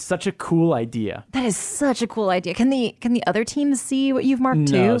 but it is such a cool idea. that is such a cool idea. Can the other teams see what you've marked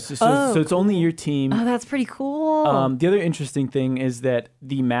No, too? so it's only your team. Oh, that's pretty cool. The other interesting thing is that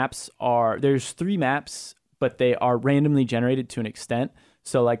the maps there's 3 maps, but they are randomly generated to an extent.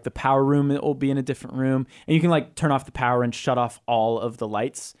 So like the power room will be in a different room and you can like turn off the power and shut off all of the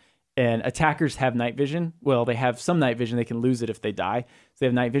lights. And attackers have night vision. Well, they have some night vision. They can lose it if they die. So they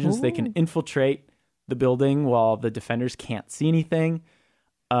have night vision, so they can infiltrate the building while the defenders can't see anything.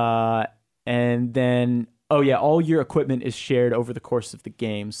 And then, all your equipment is shared over the course of the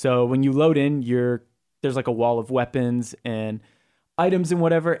game. So when you load in, there's like a wall of weapons and items and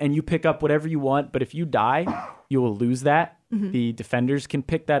whatever, and you pick up whatever you want. But if you die, you will lose that. The defenders can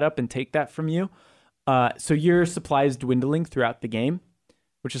pick that up and take that from you. So your supply is dwindling throughout the game,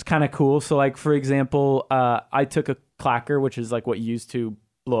 which is kind of cool. So like, for example, I took a clacker, which is like what you use to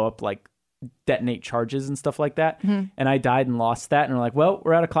blow up, like detonate charges and stuff like that. And I died and lost that. And we're like, well,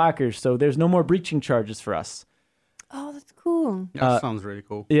 we're out of clackers. So there's no more breaching charges for us. Oh, that's cool. That sounds really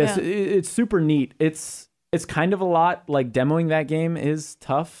cool. Yes, Yeah. it's super neat. It's kind of a lot. Like demoing that game is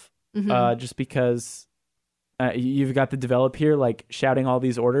tough, just because you've got the develop here, like shouting all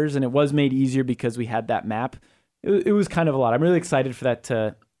these orders, and it was made easier because we had that map. It was kind of a lot. I'm really excited for that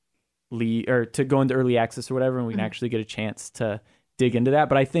to to go into early access or whatever, and we can actually get a chance to dig into that.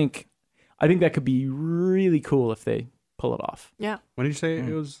 But I think that could be really cool if they pull it off. Yeah. When did you say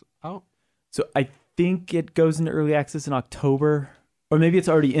it was out? So I think it goes into early access in October, or maybe it's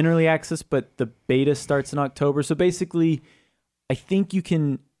already in early access, but the beta starts in October. So basically, I think you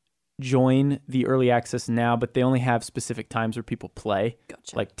can join the early access now, but they only have specific times where people play,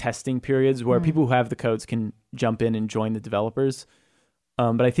 Gotcha. like testing periods where people who have the codes can jump in and join the developers.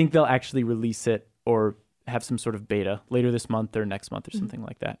 But I think they'll actually release it or have some sort of beta later this month or next month or something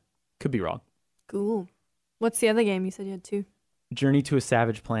like that. Could be wrong. Cool. What's the other game? You said you had 2. Journey to a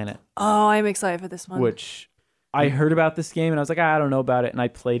Savage Planet, Oh, I'm excited for this one. which I heard about this game and I was like, I don't know about it. And I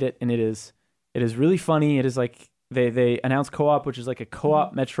played it and it is really funny. It is like they announced co-op, which is like a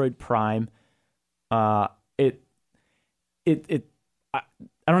co-op Metroid Prime. I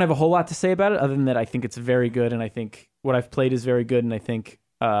don't have a whole lot to say about it other than that I think it's very good. And I think what I've played is very good. And I think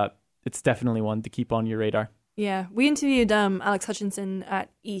it's definitely one to keep on your radar. Yeah, we interviewed Alex Hutchinson at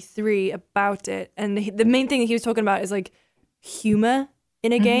E3 about it, and the main thing that he was talking about is like humor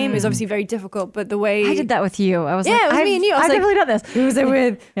in a game is obviously very difficult. But the way I did that with you. I was Yeah, like, it was me and you. I was I've like- definitely done this. who was it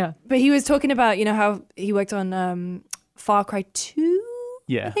with? Yeah. But he was talking about how he worked on Far Cry 2.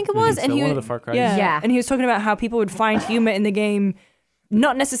 Yeah, I think it was, so. and he One was, of the Far Cry. Yeah. and he was talking about how people would find humor in the game,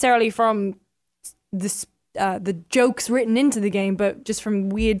 not necessarily from the jokes written into the game, but just from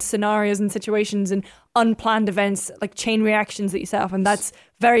weird scenarios and situations and unplanned events, like chain reactions that you set off, and that's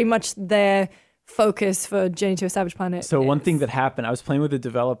very much their focus for Journey to a Savage Planet. So one is- thing that happened, I was playing with a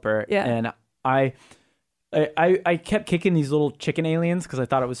developer, Yeah. and I kept kicking these little chicken aliens because I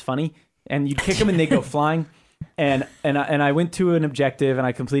thought it was funny, and you'd kick them and they go flying. And I went to an objective and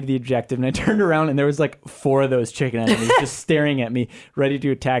I completed the objective and I turned around and there was like 4 of those chicken enemies just staring at me, ready to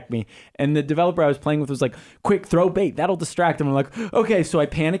attack me. And the developer I was playing with was like, "Quick, throw bait. That'll distract him." I'm like, "Okay." So I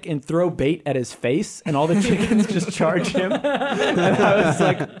panic and throw bait at his face and all the chickens just charge him. And I was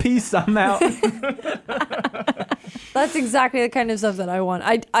like, "Peace, I'm out." That's exactly the kind of stuff that I want.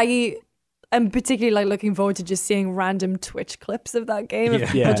 I'm particularly like looking forward to just seeing random Twitch clips of that game, of Yeah.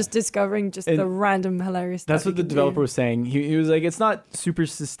 people Yeah. just discovering just And the random hilarious stuff. That's what the you can do. developer was saying. He was like, it's not super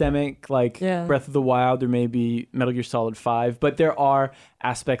systemic like Yeah. Breath of the Wild or maybe Metal Gear Solid 5, but there are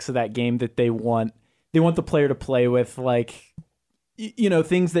aspects of that game that they want the player to play with, like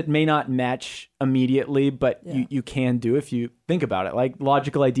things that may not match immediately, but Yeah. you can do if you think about it. Like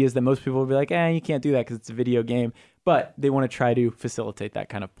logical ideas that most people will be like, you can't do that because it's a video game, but they want to try to facilitate that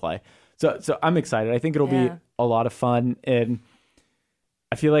kind of play. So I'm excited. I think it'll be Yeah. a lot of fun, and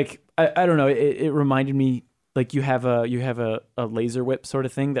I feel like I don't know. It reminded me like you have a laser whip sort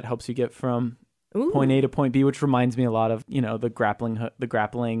of thing that helps you get from Ooh. point A to point B, which reminds me a lot of the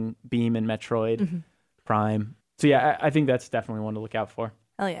grappling beam in Metroid Mm-hmm. Prime. So yeah, I think that's definitely one to look out for.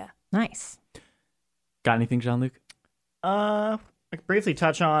 Hell yeah. Nice. Got anything, Jean-Luc? I could briefly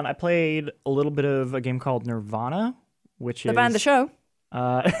touch on. I played a little bit of a game called Nirvana, which The is band, the show.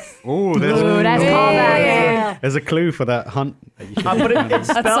 Oh, Ooh, that's callback. there's a clue for that hunt. That you should but it's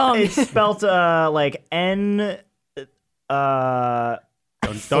That song. spelled like N.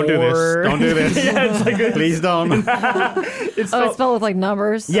 don't do this. Don't do this. Yeah, it's like a, Please don't. it's Oh, spelled, it's spelled with like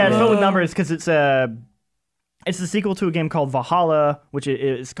numbers. yeah, it's spelled with numbers because it's the sequel to a game called Valhalla, which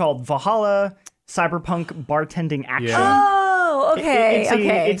is called Valhalla Cyberpunk Bartending Action. Yeah. Oh, okay.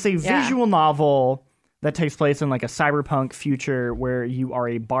 It's a Yeah. visual novel that takes place in like a cyberpunk future where you are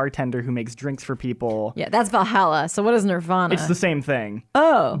a bartender who makes drinks for people. Yeah, that's Valhalla. So what is Nirvana? It's the same thing,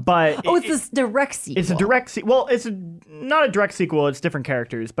 oh. but Oh, it's this direct sequel. it's a direct well, it's not a direct sequel. It's different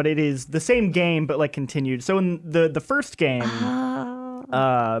characters, but it is the same game, but like continued. So in the first game,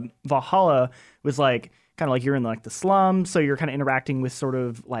 Valhalla was like kind of like you're in like the slums, so you're kind of interacting with sort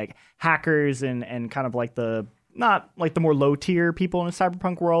of like hackers and kind of like the not like the more low tier people in a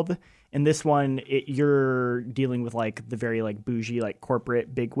cyberpunk world. In this one, you're dealing with like the very like bougie like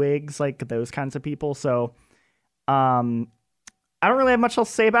corporate bigwigs, like those kinds of people. So, I don't really have much else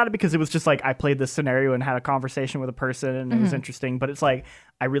to say about it because it was just like I played this scenario and had a conversation with a person and it was interesting. But it's like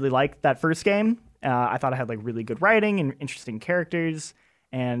I really liked that first game. I thought it had like really good writing and interesting characters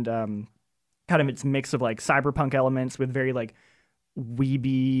and kind of its mix of like cyberpunk elements with very like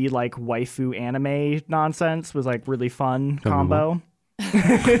weeby like waifu anime nonsense was like really fun combo.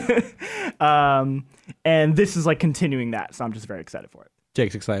 And this is like continuing that, so I'm just very excited for it.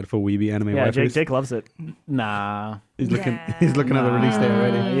 Jake's excited for Weeby anime Yeah, waifus. Jake loves it. Nah. He's looking. He's looking at the release date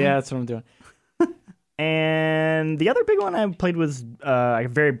already. Yeah, that's what I'm doing. And the other big one I played was I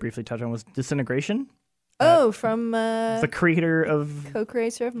very briefly touched on was Disintegration. Oh, from The creator of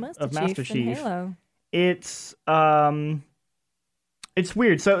co-creator of Master Of Chief Master and Chief. Halo. It's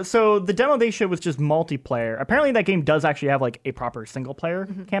weird. So the demo they showed was just multiplayer. Apparently that game does actually have like a proper single player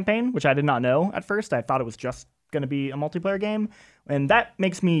campaign, which I did not know at first. I thought it was just going to be a multiplayer game, and that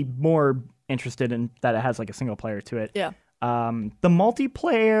makes me more interested in that it has like a single player to it. Yeah. The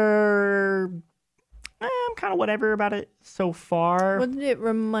multiplayer, I'm kind of whatever about it so far. What did it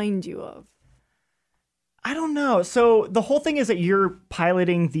remind you of? I don't know. So the whole thing is that you're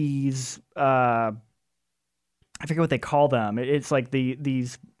piloting these. I forget what they call them. It's like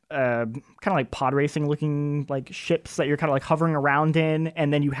these kind of like pod racing looking like ships that you're kind of like hovering around in,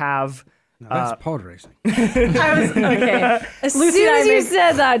 and then you have. Now, that's pod racing. okay. As Lucy soon and I as you made-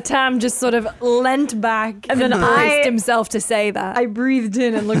 said that, Tam just sort of leant back and then braced I- himself to say that. I breathed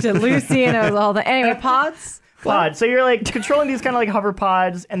in and looked at Lucy, and it was all the anyway pods. Pod. So you're like controlling these kind of like hover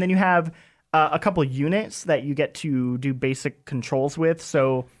pods, and then you have a couple units that you get to do basic controls with.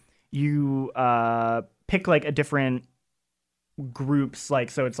 So you pick like a different groups,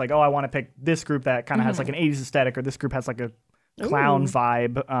 like so it's like, oh, I want to pick this group that kind of has like an 80s aesthetic, or this group has like a clown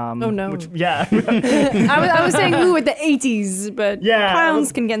vibe. Oh, no. Which, yeah. I was saying, ooh, at the 80s, but Yeah,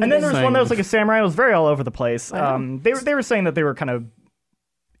 clowns can get in the And then there business. was one that was like a samurai. It was very all over the place. Wow. They were saying that they were kind of.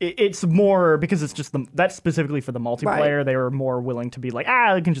 It's more because it's just that's specifically for the multiplayer. Right. They were more willing to be like,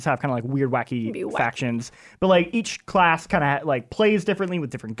 they can just have kind of like weird, Be wacky wacky. factions. But like each class kind of like plays differently with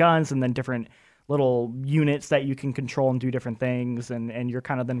different guns and then different little units that you can control and do different things. And you're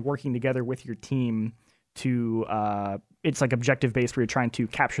kind of then working together with your team to it's like objective based where you're trying to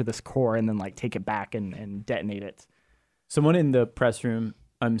capture this core and then like take it back and detonate it. Someone in the press room,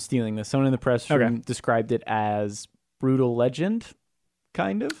 I'm stealing this. Someone in the press room described it as Brutal Legend,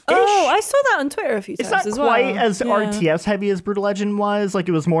 kind of. Oh, I saw that on Twitter a few It's times not as well. quite as Yeah. RTS heavy as Brutal Legend was. Like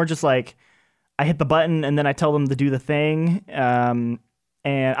it was more just like I hit the button and then I tell them to do the thing. And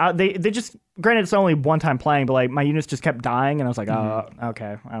they just granted it's only one time playing, but like my units just kept dying and I was like, oh,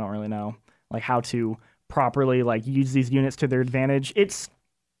 okay, I don't really know like how to properly like use these units to their advantage. It's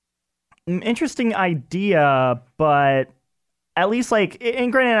an interesting idea, but at least like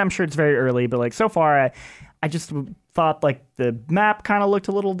and granted I'm sure it's very early, but like so far I just thought like the map kind of looked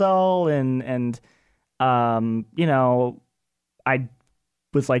a little dull and you know, I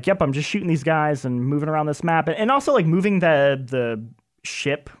was like, yep, I'm just shooting these guys and moving around this map. And also like moving the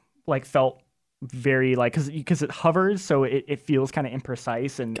ship like felt very like, because it hovers, so it feels kind of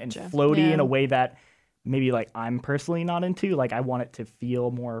imprecise and floaty Yeah. in a way that maybe like I'm personally not into. Like I want it to feel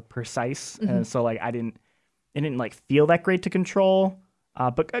more precise. And so like it didn't like feel that great to control.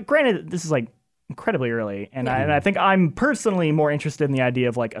 But granted, this is like incredibly early, and I think I'm personally more interested in the idea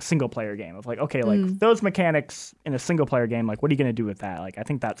of like a single player game of like, okay, like those mechanics in a single player game, like what are you going to do with that? Like I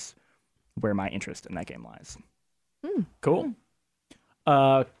think that's where my interest in that game lies. Cool.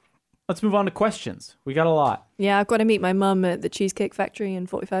 Let's move on to questions. We got a lot. Yeah, I've got to meet my mum at the Cheesecake Factory in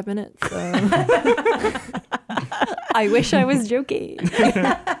 45 minutes. So. I wish I was joking.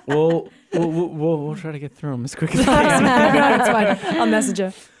 We'll try to get through them as quick as we No, can. it's fine. I'll message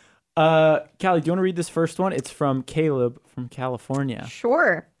her. Callie, do you want to read this first one? It's from Caleb from California.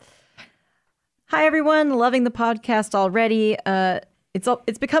 Sure. Hi, everyone. Loving the podcast already.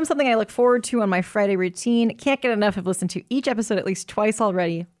 It's become something I look forward to on my Friday routine. Can't get enough. I've listened to each episode at least twice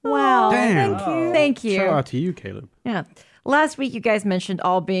already. Wow. Damn. Thank you. Shout out to you, Caleb. Yeah. Last week, you guys mentioned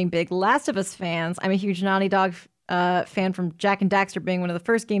all being big Last of Us fans. I'm a huge Naughty Dog fan from Jak and Daxter being one of the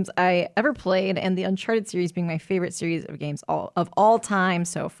first games I ever played, and the Uncharted series being my favorite series of games of all time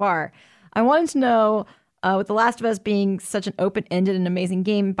so far. I wanted to know, with The Last of Us being such an open-ended and amazing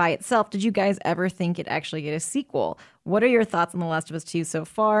game by itself, did you guys ever think it'd actually get a sequel? What are your thoughts on The Last of Us 2 so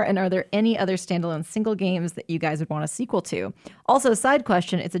far, and are there any other standalone single games that you guys would want a sequel to? Also, side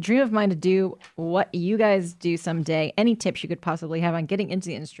question, it's a dream of mine to do what you guys do someday. Any tips you could possibly have on getting into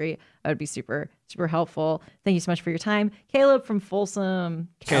the industry, that would be super, super helpful. Thank you so much for your time. Caleb from Folsom,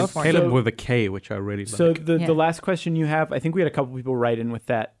 California. Caleb with a K, which I really So like. the last question you have, I think we had a couple people write in with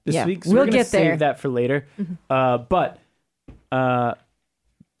that this Yeah, week. So we'll we're gonna get there. save that for later. But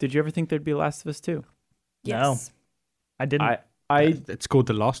did you ever think there'd be a Last of Us 2? Yes. I didn't. It's called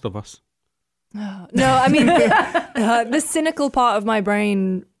The Last of Us. No, I mean, the cynical part of my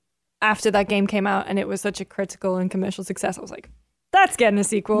brain after that game came out and it was such a critical and commercial success, I was like, that's getting a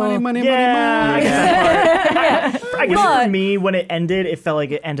sequel. Money, yeah, I guess I guess But- for me, when it ended, it felt like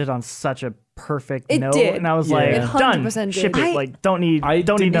it ended on such a perfect It note, did. and I was Yeah. like, It done, 100% ship did. it. Like, don't need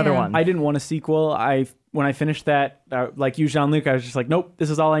another yeah. one. I didn't want a sequel. When I finished that, like you, Jean-Luc, I was just like, nope, this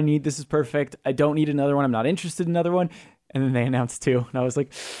is all I need. This is perfect. I don't need another one. I'm not interested in another one. And then they announced 2, and I was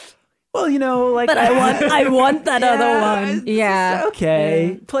like, well, you know, like But I want that other one. Yeah.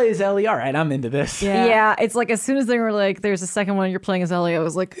 Okay, play as Ellie. All right, I'm into this. Yeah, it's like as soon as they were like, "There's a second one, you're playing as Ellie," I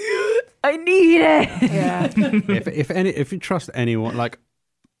was like, "I need it." Yeah. If you trust anyone, like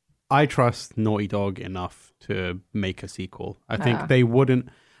I trust Naughty Dog enough to make a sequel. I think they wouldn't.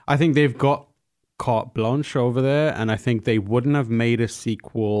 I think they've got carte blanche over there, and I think they wouldn't have made a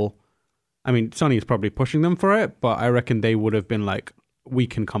sequel. I mean, Sony is probably pushing them for it, but I reckon they would have been like, we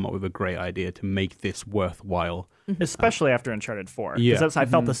can come up with a great idea to make this worthwhile. Especially after Uncharted 4. Yeah. Because I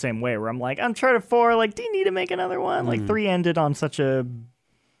felt the same way, where I'm like, Uncharted 4, like, do you need to make another one? Like, 3 ended on such a...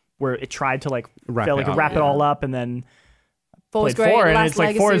 where it tried to, like, Wrap feel it like up. wrap it all up, and then 4 was played great. 4, and Last it's like,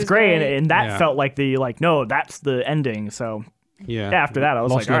 Legacy 4 is was great, and that Yeah. felt like the, like, no, that's the ending, so... Yeah. After that, I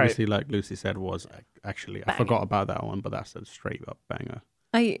was Lost like, all right. Legacy, like Lucy said, was actually, I forgot about that one, but that's a straight up banger.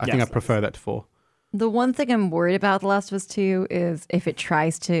 I I think I prefer that to 4. The one thing I'm worried about The Last of Us 2 is if it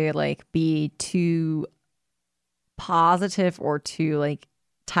tries to like be too positive or too like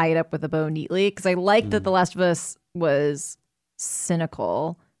tie it up with a bow neatly. Because I like that The Last of Us was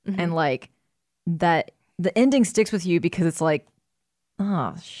cynical and like that the ending sticks with you because it's like,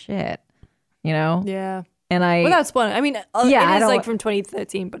 oh shit, you know. Yeah. And I Without spoiling, I mean, Yeah, I it is don't- like from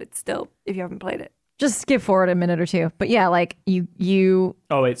 2013, but it's still, if you haven't played it. just skip forward a minute or two. But yeah, like you.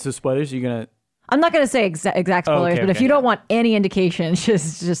 Oh wait, so spoilers? You're gonna? I'm not going to say exact spoilers, Okay, but if okay. you don't want any indication,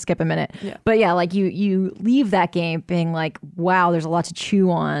 just skip a minute. Yeah. But yeah, like you leave that game being like, wow, there's a lot to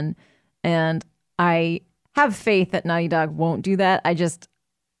chew on, and I have faith that Naughty Dog won't do that.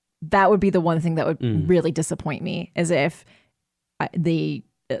 That would be the one thing that would really disappoint me, is if the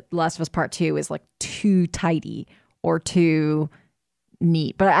Last of Us Part 2 is like too tidy or too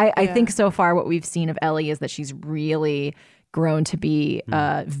neat. But I think so far what we've seen of Ellie is that she's really grown to be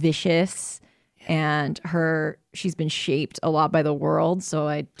vicious, and she's been shaped a lot by the world. So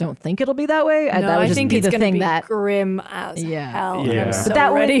I don't think it'll be that way. That would I just think be it's the going to thing be that grim as Yeah. hell. Yeah. And I'm But so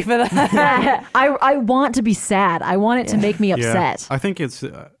that would- ready for that. I want to be sad. I want it to make me upset. I think it's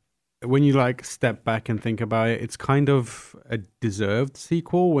when you like step back and think about it, it's kind of a deserved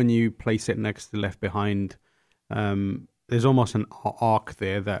sequel when you place it next to Left Behind. There's almost an arc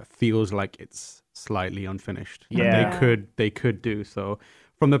there that feels like it's slightly unfinished. And Yeah. they could do so.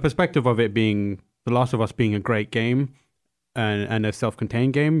 From the perspective of it being The Last of Us being a great game and a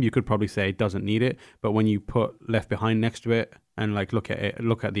self-contained game, you could probably say it doesn't need it. But when you put Left Behind next to it and like look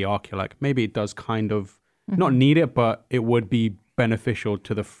at the arc, you're like, maybe it does kind of not need it, but it would be beneficial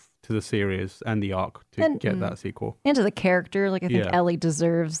to the series and the arc to get that sequel. And to the character, like I think Yeah. Ellie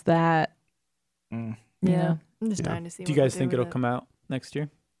deserves that. Yeah. I'm just Yeah. dying to see Do you what guys they think do it'll with come out next year? it.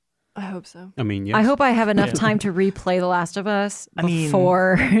 I hope so. I mean, yes. I hope I have enough Yeah. time to replay The Last of Us I mean-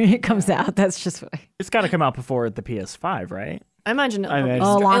 before it comes out. That's just It's got to come out before the PS5, right? I imagine it'll I probably imagine-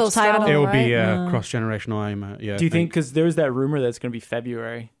 Oh, launch it'll title. straddle, it will right? be cross-generational. Yeah. Do you think because there was that rumor that it's going to be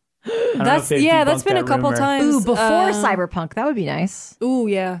February? I don't know if That's they've that's debunked been a that couple rumor. times. ooh before um, Cyberpunk. That would be nice. Ooh,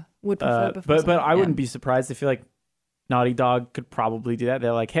 yeah. Would prefer before. but I Yeah. wouldn't be surprised. I feel like Naughty Dog could probably do that.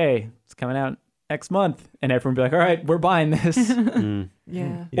 They're like, hey, it's coming out next month, and everyone be like, all right, we're buying this.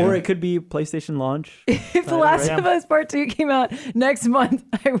 Yeah. Or it could be PlayStation launch. If The Last of Us Part 2 came out next month,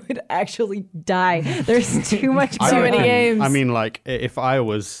 I would actually die. There's too much Too many reckon- games. I mean, like if I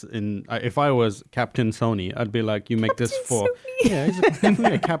was Captain Sony, I'd be like, you make this for he's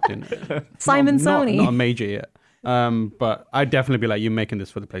definitely a captain. Simon Not- Sony. not a major yet. But I'd definitely be like, you're making this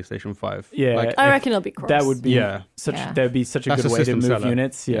for the PlayStation 5. Yeah, like, I if- reckon it'll be cross. That would be Yeah. such. Yeah. That would be such a That's good a way to system move seller.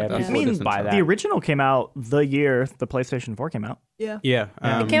 units. Yeah, Yeah, that's people what would system buy seller. that. The original came out the year the PlayStation 4 came out. Yeah. Yeah.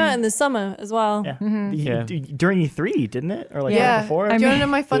 It came out in the summer as well. Yeah. Yeah. During E3, didn't it? Or like Yeah. right before? Do you want to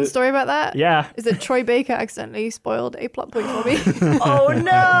know my fun story about that? Yeah. Is that Troy Baker accidentally spoiled a plot point for me? Oh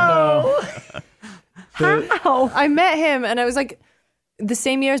no! How? I met him and I was like the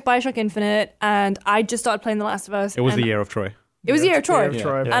same year as Bioshock Infinite, and I just started playing The Last of Us. It was and the year of Troy. It was the year of Troy.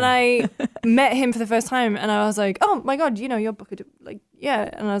 Troy. And I met him for the first time, and I was like, "Oh my god, your book, like, yeah."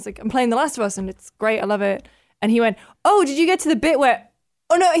 And I was like, "I'm playing The Last of Us, and it's great. I love it." And he went, "Oh, did you get to the bit where?"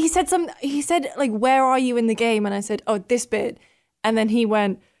 Oh no, he said like, "Where are you in the game?" And I said, "Oh, this bit." And then he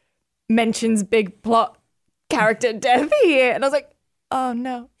went, mentions big plot character death here, and I was like, "Oh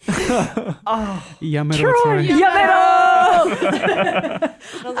no." Yamero Troy.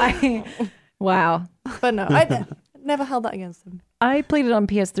 Wow. But no, I never held that against him. I played it on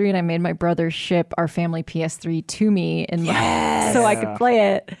PS3 and I made my brother ship our family PS3 to me so I could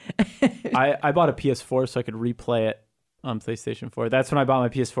play it. I bought a PS4 so I could replay it on PlayStation 4. That's when I bought my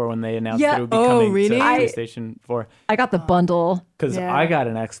PS4 when they announced Yeah. that it would be Oh, coming really? to I- PlayStation 4. I got the bundle. Because Yeah. I got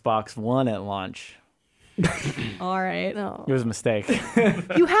an Xbox One at launch. All right. No. It was a mistake.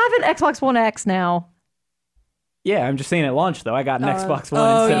 You have an Xbox One X now. Yeah, I'm just saying at launch though. I got an Xbox One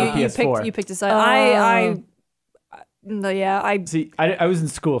Oh, instead of you PS4. picked a side. I See, I was in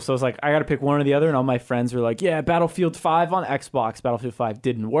school, so I was like, I got to pick one or the other, and all my friends were like, yeah, Battlefield 5 on Xbox. Battlefield 5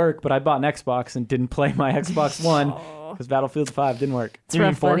 didn't work, but I bought an Xbox and didn't play my Xbox One because Battlefield 5 didn't work. It's You mean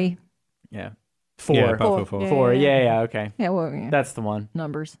rough, four? buddy. Yeah. Yeah, Four. Battlefield 4. Four. Yeah, okay. Yeah, well, yeah. That's the one.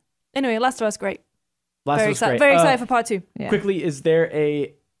 Numbers. Anyway, Last of Us, great. Last Very was excited. great. Very excited for part 2. Yeah. Quickly, is there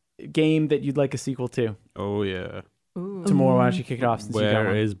a game that you'd like a sequel to? Oh yeah. Tomorrow, why don't you kick it off since you got Where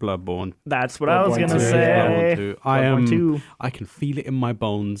one? is Bloodborne? That's what I was Bloodborne gonna 2. say. Bloodborne 2. I Bloodborne am. 2. I can feel it in my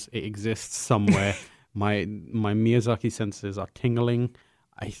bones. It exists somewhere. my Miyazaki senses are tingling.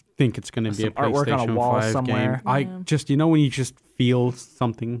 I think it's going to be a Some artwork on a PlayStation wall 5 somewhere. game. I just, when you just feel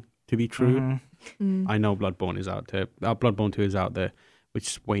something to be true, Mhm. I know Bloodborne is out there. Bloodborne 2 is out there. We're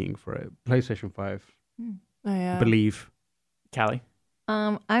just waiting for it. PlayStation 5. Oh, yeah. Believe. Callie?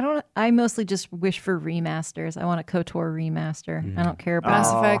 I mostly just wish for remasters. I want a KOTOR remaster. I don't care about Mass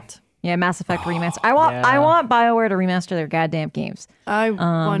Oh. Effect. Yeah, Mass Effect remaster. I want BioWare to remaster their goddamn games. I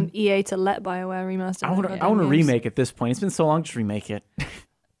want EA to let BioWare remaster. I want their to goddamn games. remake at this point. It's been so long, just remake it.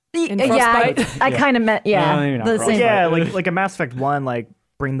 In Yeah, Frostbite? I kind of meant No, maybe not the Frostbite. same. Yeah, like a Mass Effect 1, like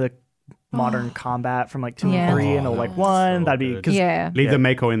bring the modern combat from like 2 Yeah. and 3 into like 1. so That'd be good. because Yeah. Leave the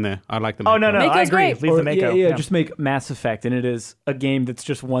Mako in there. I like the Mako. Oh no, I Mako's agree. great. Leave the Mako. Yeah, just make Mass Effect, and it is a game that's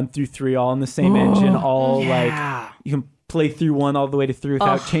just 1 through 3 all in the same engine, all Yeah. like you can play through 1 all the way to 3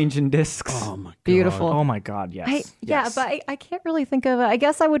 without changing discs. Oh my god. Beautiful. Oh my god, yes. Yes. But I can't really think of. I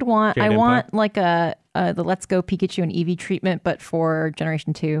guess I would want. Jade I want Empire? like the Let's Go Pikachu and Eevee treatment, but for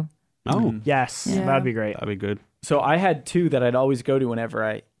Generation 2. Oh, Yes, Yeah. that'd be great. that'd be good. So I had 2 that I'd always go to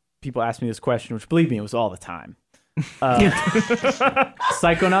whenever people asked me this question, which believe me, it was all the time.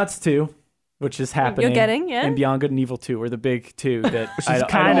 Psychonauts 2, which is happening. getting, yeah. And Beyond Good and Evil 2 are the big 2 that I don't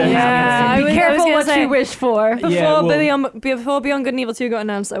kinda always Yeah, have. I was Careful gonna what say, you wish for. Before, Yeah, well- before Beyond Good and Evil 2 got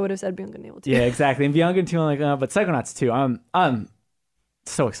announced, I would have said Beyond Good and Evil 2. Yeah, exactly. And Beyond Good and Evil 2, I'm like, but Psychonauts 2, I'm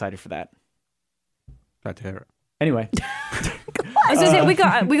so excited for that. Glad to hear it. Anyway, I was gonna say,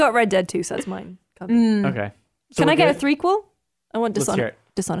 we got Red Dead 2, so that's mine. okay. So Can we're I get good? a threequel? I want Let's hear it.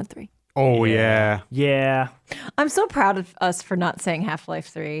 Dishonored 3. Oh yeah. Yeah. I'm so proud of us for not saying Half-Life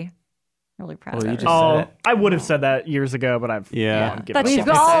 3. Really proud Well, you of just it. said Oh, it. I would have said that years ago, but I've Yeah. given That's up.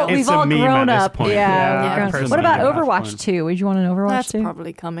 We've all- It's a meme grown at this up. point. Yeah. Yeah, we've grown- personally, What about yeah, that's Overwatch fine. 2? Would you want an Overwatch That's 2?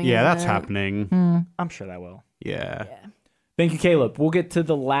 probably coming. Yeah, isn't that's it? happening. I'm sure that will. Yeah. Yeah. Thank you, Caleb. We'll get to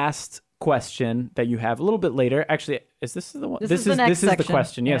the last question that you have a little bit later. Actually, is this the one? This is the next this is the section.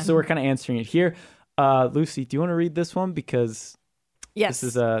 question. Yeah, Yeah. so we're kind of answering it here. Lucy, do you want to read this one because Yes.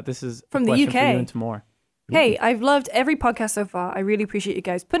 this is From a the question for UK. you and to more. Hey, I've loved every podcast so far. I really appreciate you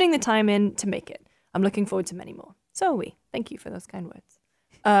guys putting the time in to make it. I'm looking forward to many more. So are we. Thank you for those kind words.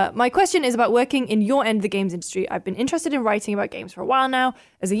 My question is about working in your end of the games industry. I've been interested in writing about games for a while now.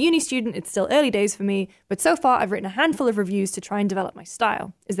 As a uni student, it's still early days for me, but so far I've written a handful of reviews to try and develop my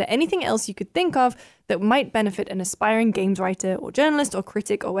style. Is there anything else you could think of that might benefit an aspiring games writer or journalist or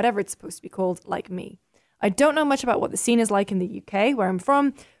critic or whatever it's supposed to be called like me? I don't know much about what the scene is like in the UK, where I'm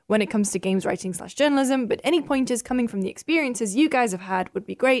from, when it comes to games writing / journalism, but any pointers coming from the experiences you guys have had would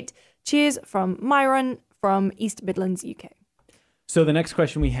be great. Cheers from Myron from East Midlands, UK. So the next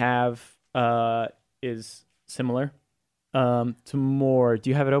question we have is similar to more. Do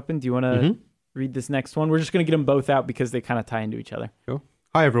you have it open? Do you want to read this next one? We're just going to get them both out because they kind of tie into each other. Sure.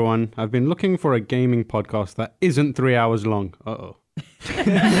 Hi everyone. I've been looking for a gaming podcast that isn't 3 hours long. Uh-oh.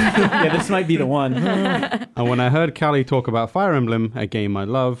 Yeah, this might be the one. And when I heard Callie talk about Fire Emblem, a game I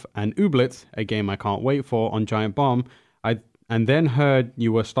love, and Ooblets, a game I can't wait for, on Giant Bomb, and then heard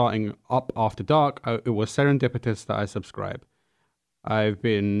you were starting Up After Dark, it was serendipitous that I subscribe. I've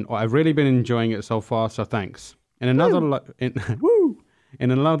really been enjoying it so far, so thanks. In another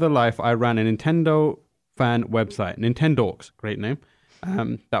life, I ran a Nintendo fan website, Nintendorks, great name,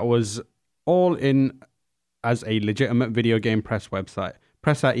 that was all in as a legitimate video game press website.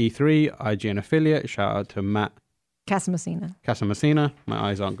 Press at E3, IGN affiliate, shout out to Matt Casamasina. My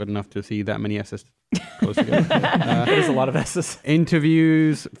eyes aren't good enough to see that many S's close together. There's a lot of S's.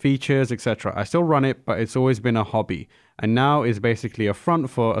 Interviews, features, etc. I still run it, but it's always been a hobby. And now is basically a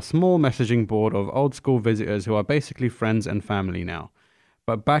front for a small messaging board of old school visitors who are basically friends and family now.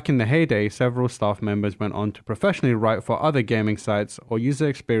 But back in the heyday, several staff members went on to professionally write for other gaming sites or use their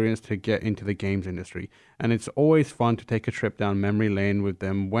experience to get into the games industry. And it's always fun to take a trip down memory lane with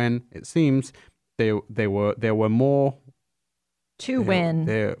them when, it seems, there were more... To win.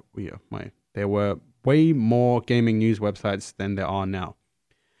 There were way more gaming news websites than there are now.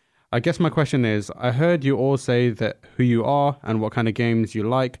 I guess my question is, I heard you all say that who you are and what kind of games you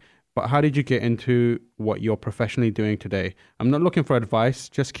like, but how did you get into what you're professionally doing today? I'm not looking for advice,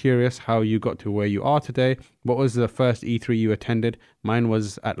 just curious how you got to where you are today. What was the first E3 you attended? Mine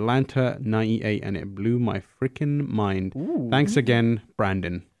was Atlanta 98 and it blew my freaking mind. Ooh. Thanks again,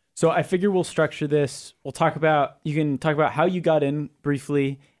 Brandon. So I figure we'll structure this. You can talk about how you got in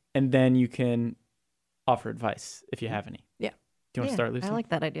briefly, and then you can offer advice if you have any. Yeah. Do you want to start, Lucy? I like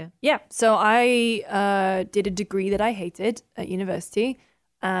that idea. Yeah, so I did a degree that I hated at university,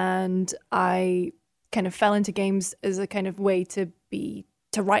 and I kind of fell into games as a kind of way to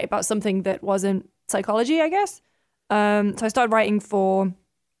write about something that wasn't psychology, I guess. So I started writing for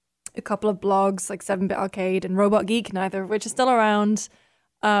a couple of blogs like 7-Bit Arcade and Robot Geek, neither of which are still around,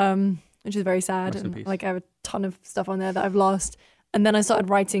 which is very sad. Rest in And peace. like I have a ton of stuff on there that I've lost. And then I started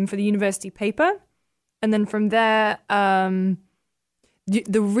writing for the university paper, and then from there.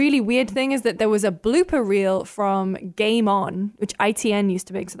 The really weird thing is that there was a blooper reel from Game On, which ITN used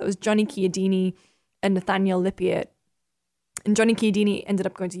to make. So that was Johnny Chiodini and Nathaniel Lippiett. And Johnny Chiodini ended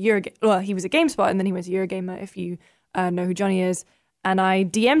up going to Eurogame. Well, he was at GameSpot, and then he went to Eurogamer, if you know who Johnny is. And I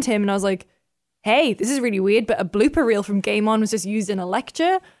DM'd him, and I was like, hey, this is really weird, but a blooper reel from Game On was just used in a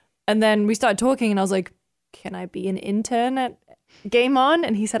lecture. And then we started talking, and I was like, can I be an intern at Game On?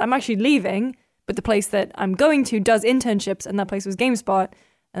 And he said, I'm actually leaving, but the place that I'm going to does internships, and that place was GameSpot,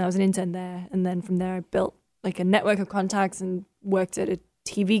 and I was an intern there. And then from there, I built like a network of contacts and worked at a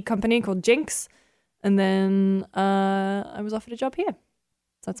TV company called Jinx. And then I was offered a job here.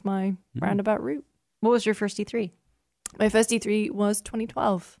 So that's my roundabout route. What was your first E3? My first E3 was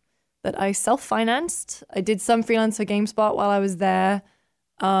 2012 that I self-financed. I did some freelance for GameSpot while I was there,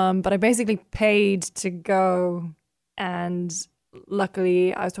 but I basically paid to go. And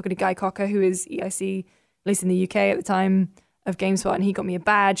luckily, I was talking to Guy Cocker, who is EIC, at least in the UK at the time, of GameSpot, and he got me a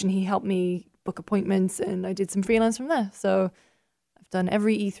badge and he helped me book appointments, and I did some freelance from there. So I've done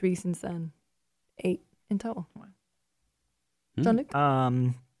every E3 since then. 8 in total. John Luke?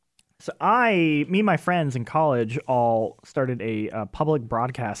 So me and my friends in college all started a public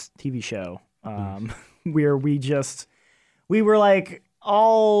broadcast TV show where we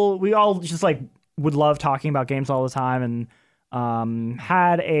all just like would love talking about games all the time, and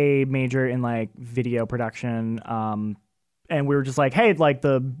had a major in like video production, and we were just like, hey, like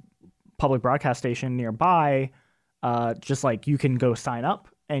the public broadcast station nearby, just like you can go sign up,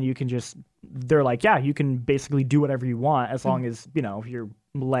 and you can just, they're like, yeah, you can basically do whatever you want as long as, you know, you're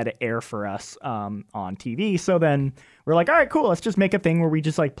let it air for us on TV. So then we're like, all right, cool, let's just make a thing where we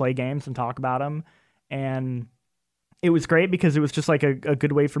just like play games and talk about them. And it was great because it was just like a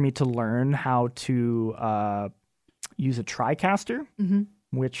good way for me to learn how to use a TriCaster,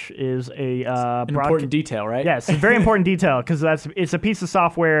 which is an important detail, right? Yes, a very important detail, because it's a piece of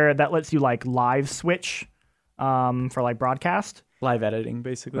software that lets you like live switch for like broadcast. Live editing,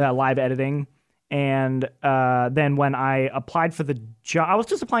 basically. Yeah, live editing. And then when I applied for the job, I was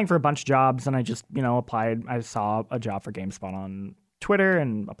just applying for a bunch of jobs, and I just, applied. I saw a job for GameSpot on Twitter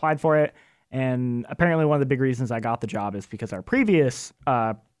and applied for it. And apparently one of the big reasons I got the job is because our previous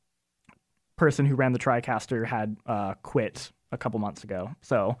person who ran the TriCaster had quit a couple months ago.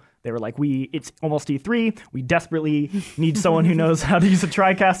 So they were like, it's almost E3. We desperately need someone who knows how to use a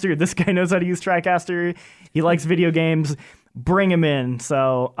TriCaster. This guy knows how to use TriCaster. He likes video games. Bring him in.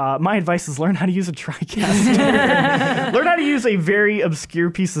 So my advice is learn how to use a TriCaster. Learn how to use a very obscure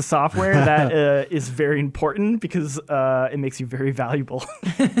piece of software that is very important, because it makes you very valuable.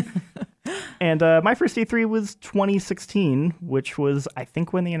 And my first E3 was 2016, which was, I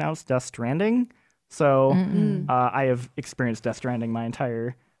think, when they announced Death Stranding. So I have experienced Death Stranding my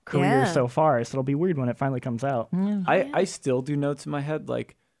entire career so far, so it'll be weird when it finally comes out. I still do notes in my head,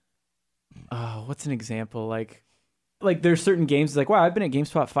 like, what's an example? Like there's certain games, like, wow, I've been at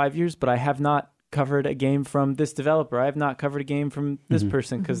GameSpot 5 years, but I have not covered a game from this developer. I have not covered a game from this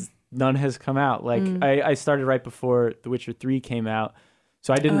person, because none has come out. Like I started right before The Witcher 3 came out,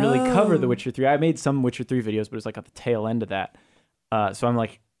 so I didn't really cover The Witcher 3. I made some Witcher 3 videos, but it was like at the tail end of that. So I'm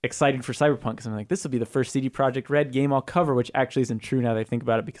like excited for Cyberpunk, because I'm like, this will be the first CD Projekt Red game I'll cover, which actually isn't true now that I think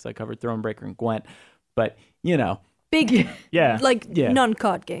about it, because I covered Thronebreaker and Gwent. But, Big, Yeah.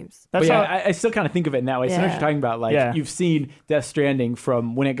 non-card games. That's but how I still kind of think of it in that way. So what you're talking about, like, you've seen Death Stranding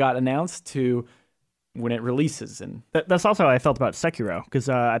from when it got announced to when it releases. And that's also how I felt about Sekiro, because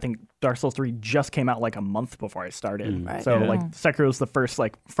I think Dark Souls 3 just came out like a month before I started. Right. So like Sekiro is the first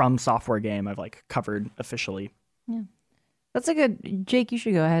like From Software game I've like covered officially. Yeah, that's a good. Jake, you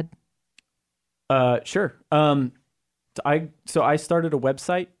should go ahead. Sure. I started a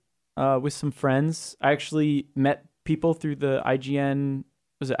website with some friends. I actually met people through the IGN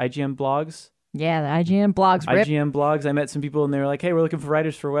blogs? Yeah, the IGN blogs. IGN blogs. I met some people, and they were like, hey, we're looking for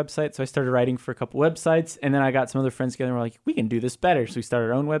writers for a website. So I started writing for a couple websites, and then I got some other friends together, and we're like, we can do this better. So we started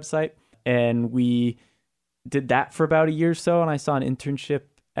our own website, and we did that for about a year or so, and I saw an internship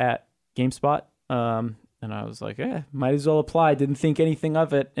at GameSpot, and I was like, might as well apply. Didn't think anything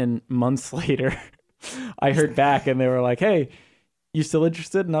of it, and months later, I heard back, and they were like, hey, you still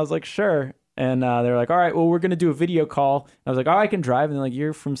interested? And I was like, sure. And they were like, all right, well, we're going to do a video call. And I was like, oh, I can drive. And they're like,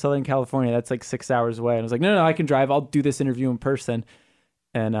 you're from Southern California. That's like 6 hours away. And I was like, no, I can drive. I'll do this interview in person.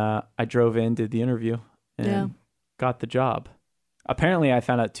 And I drove in, did the interview, and got the job. Apparently, I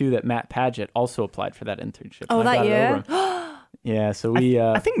found out, too, that Matt Padgett also applied for that internship. Oh, that year? Yeah, so we...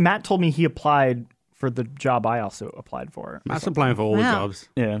 I think Matt told me he applied for the job I also applied for. Matt's applying for all the jobs.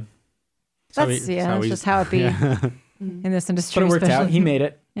 Yeah. That's just how it be in this industry. But it worked out. He made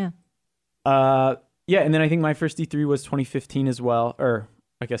it. Yeah. And then I think my first E3 was 2015 as well, or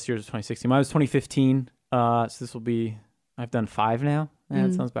I guess yours was 2016. Mine was 2015. So this will be, I've done 5 now. Yeah,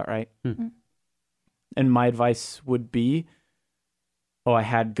 that sounds about right. And my advice would be Oh, I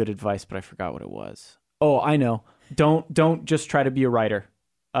had good advice, but I forgot what it was. Oh, I know. Don't just try to be a writer,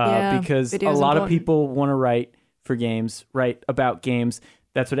 because a video's lot of important. people want to write for games, write about games.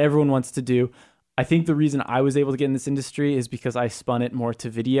 That's what everyone wants to do. I think the reason I was able to get in this industry is because I spun it more to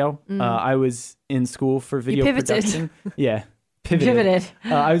video. I was in school for video pivoted. production. Yeah, pivoted. Pivoted.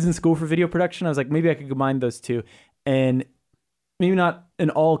 I was in school for video production. I was like, maybe I could combine those two. And maybe not in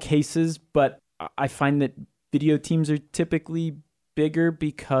all cases, but I find that video teams are typically bigger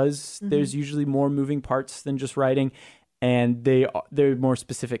because there's usually more moving parts than just writing. And they're more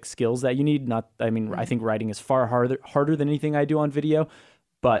specific skills that you need. I think writing is far harder than anything I do on video.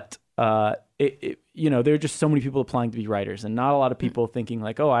 But, there are just so many people applying to be writers and not a lot of people thinking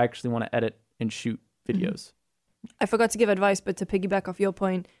like, oh, I actually want to edit and shoot videos. I forgot to give advice, but to piggyback off your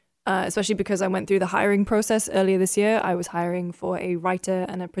point, especially because I went through the hiring process earlier this year, I was hiring for a writer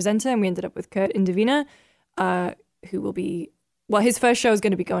and a presenter, and we ended up with Kurt Indovina, who will be, his first show is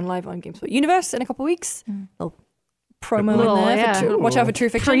going to be going live on GameSpot Universe in a couple of weeks. Little promo in there. Watch out for True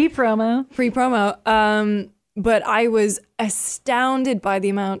Fiction. Pre-promo. But I was astounded by the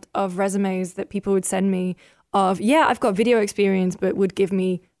amount of resumes that people would send me of, I've got video experience, but would give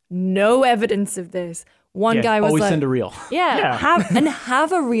me no evidence of this. One guy was always like, send a reel.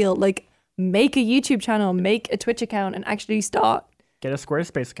 have a reel, like make a YouTube channel, make a Twitch account, and actually start. Get a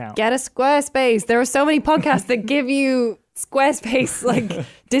Squarespace account. Get a Squarespace. There are so many podcasts that give you Squarespace like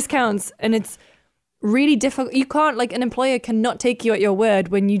discounts, and it's really difficult. You can't, like, an employer cannot take you at your word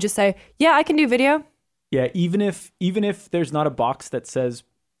when you just say, I can do video. Yeah, even if there's not a box that says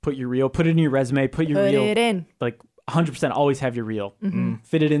put your reel, put it in your resume, put your Put reel. it in. Like 100% always have your reel.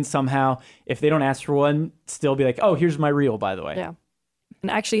 Fit it in somehow. If they don't ask for one, still be like, oh, here's my reel, by the way. Yeah.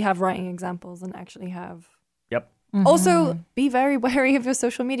 And actually have writing examples and actually have. Yep. Also, be very wary of your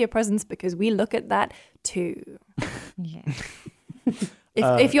social media presence because we look at that too. Yeah.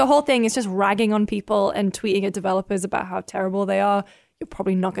 If your whole thing is just ragging on people and tweeting at developers about how terrible they are, you're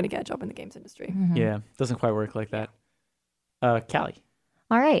probably not going to get a job in the games industry. Yeah, doesn't quite work like that. Callie.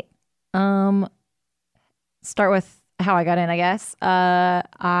 All right. Start with how I got in, I guess.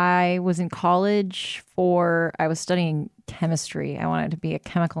 I was in college I was studying chemistry. I wanted to be a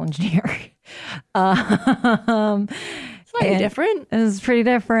chemical engineer. Slightly different. It was pretty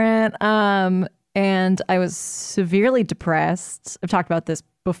different. And I was severely depressed. I've talked about this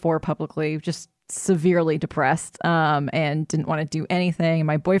before publicly, just severely depressed, and didn't want to do anything.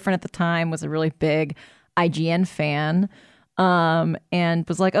 My boyfriend at the time was a really big IGN fan, and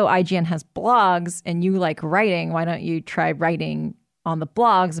was like, oh, IGN has blogs and you like writing. Why don't you try writing on the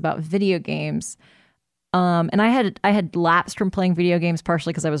blogs about video games? And I had lapsed from playing video games,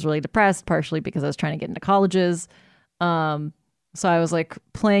 partially because I was really depressed, partially because I was trying to get into colleges. So I was like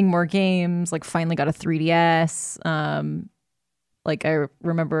playing more games, like finally got a 3DS. Like I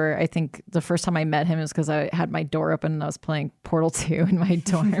remember, I think the first time I met him was because I had my door open and I was playing Portal 2 in my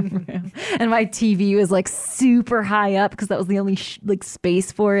dorm room. And my TV was like super high up because that was the only like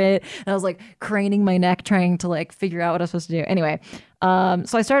space for it. And I was like craning my neck trying to like figure out what I was supposed to do. Anyway,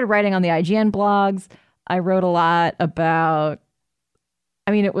 so I started writing on the IGN blogs. I wrote a lot about,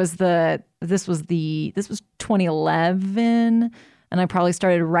 this was 2011. And I probably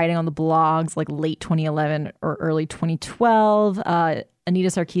started writing on the blogs like late 2011 or early 2012. Anita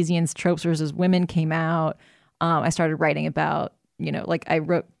Sarkeesian's Tropes vs. Women came out. I started writing about, like I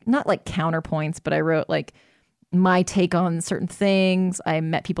wrote not like counterpoints, but I wrote like my take on certain things. I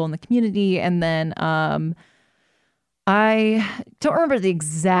met people in the community. And then I don't remember the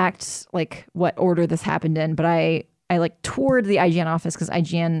exact like what order this happened in, but I like toured the IGN office because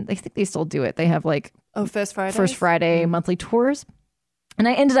IGN, I think they still do it. They have like First Friday monthly tours. And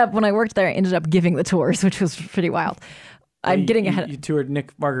when I worked there, I ended up giving the tours, which was pretty wild. I'm getting ahead. You toured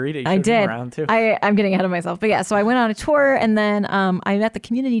Nick Margarita. I did. Around too. I'm getting ahead of myself. But yeah, so I went on a tour and then I met the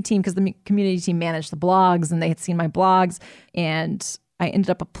community team because the community team managed the blogs and they had seen my blogs. And I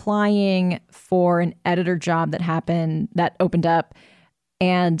ended up applying for an editor job that opened up.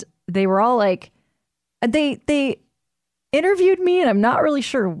 And they were all like, they interviewed me, and I'm not really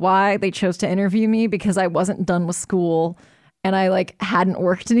sure why they chose to interview me because I wasn't done with school and I like hadn't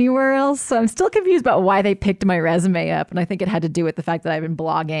worked anywhere else. So I'm still confused about why they picked my resume up. And I think it had to do with the fact that I've been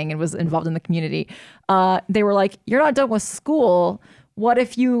blogging and was involved in the community. They were like, you're not done with school. What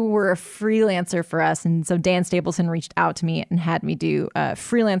if you were a freelancer for us? And so Dan Stapleton reached out to me and had me do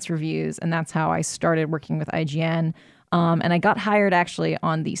freelance reviews. And that's how I started working with IGN. And I got hired actually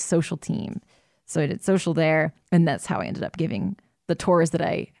on the social team. So I did social there, and that's how I ended up giving the tours that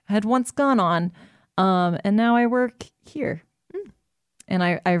I had once gone on. And now I work here. And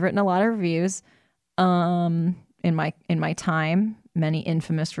I've written a lot of reviews in my time. many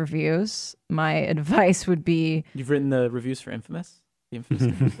Infamous reviews. My advice would be You've written the reviews for Infamous? The Infamous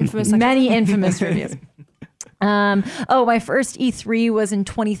game? Infamous many Infamous reviews. My first E3 was in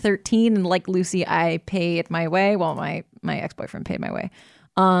 2013, and like Lucy, I paid my way. Well, my ex-boyfriend paid my way.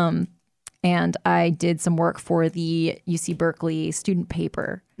 And I did some work for the UC Berkeley student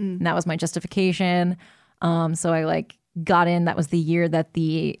paper, and that was my justification. So I like got in. That was the year that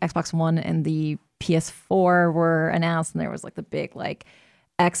the Xbox One and the PS4 were announced, and there was like the big like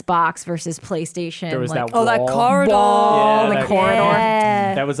Xbox versus PlayStation. There was like, that that wall. corridor. Yeah, the that corridor.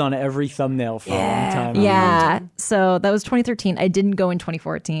 Yeah. That was on every thumbnail for a long time. Yeah. So that was 2013. I didn't go in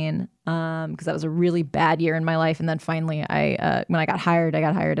 2014 because that was a really bad year in my life. And then finally, when I got hired at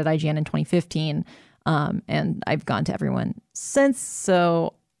IGN in 2015, and I've gone to everyone since.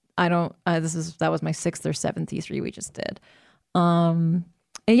 So I don't. That was my 6th or 7th E3 we just did. And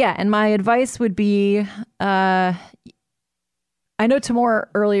my advice would be. I know Timur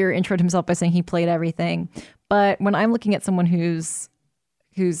earlier introed himself by saying he played everything, but when I'm looking at someone who's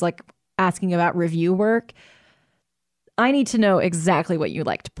like asking about review work, I need to know exactly what you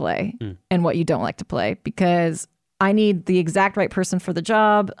like to play and what you don't like to play, because I need the exact right person for the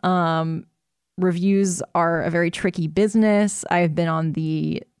job. Reviews are a very tricky business. I've been on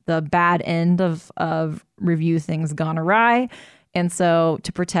the bad end of review things gone awry. And so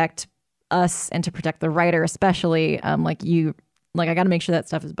to protect us and to protect the writer especially, I got to make sure that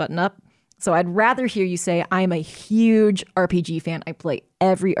stuff is buttoned up. So I'd rather hear you say, I'm a huge RPG fan. I play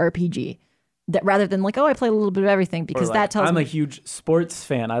every RPG. That rather than like, I play a little bit of everything, because Or that tells I'm me. a huge sports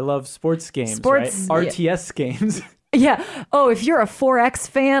fan. I love sports games, Sports- right? RTS games. Yeah. Oh, if you're a 4X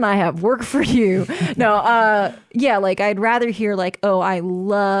fan, I have work for you. No, I'd rather hear like, I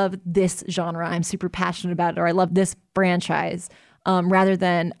love this genre. I'm super passionate about it, or I love this franchise. Rather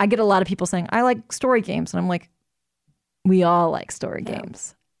than, I get a lot of people saying, I like story games. And I'm like, we all like story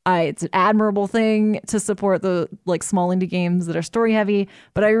games. It's an admirable thing to support the like small indie games that are story heavy,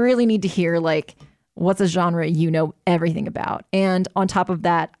 but I really need to hear like, what's a genre you know everything about. And on top of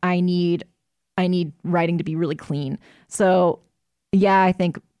that, I need writing to be really clean. So yeah, I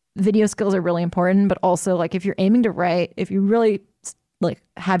think video skills are really important, but also like if you're aiming to write, if you really like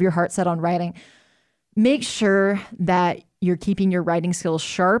have your heart set on writing, make sure that you're keeping your writing skills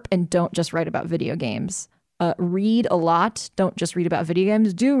sharp and don't just write about video games. Read a lot. Don't just read about video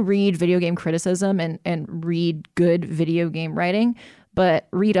games. Do read video game criticism and read good video game writing, but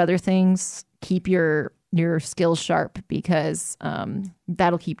read other things. Keep your skills sharp, because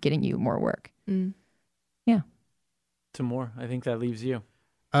that'll keep getting you more work. Yeah. Timur, I think that leaves you.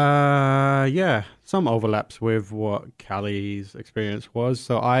 Some overlaps with what Callie's experience was.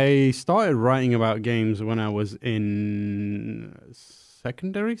 So I started writing about games when I was in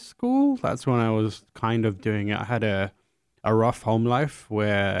secondary school. That's when I was kind of doing it. I had a rough home life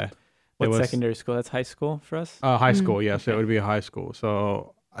where What secondary school? That's high school for us? high school, yes, it would be a high school.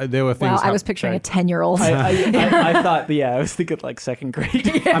 So there were things. Wow, I was picturing a 10-year-old. I thought, I was thinking like second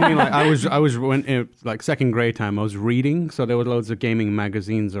grade. I mean, like I was when like second grade time, I was reading. So there were loads of gaming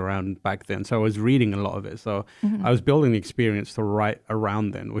magazines around back then. So I was reading a lot of it. So I was building the experience to write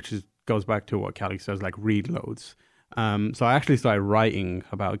around then, which goes back to what Callie says, like read loads. So I actually started writing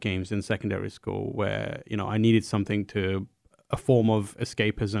about games in secondary school, where I needed something a form of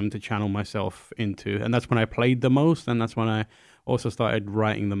escapism to channel myself into, and that's when I played the most, and that's when I also started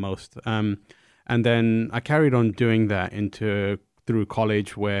writing the most. And then I carried on doing that through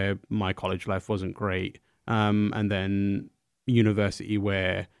college, where my college life wasn't great, and then university,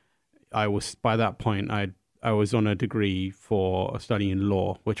 where by that point I was on a degree for studying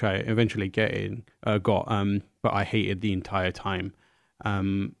law, which I eventually got, but I hated the entire time.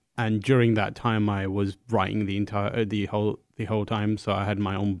 And during that time, I was writing the whole time. So I had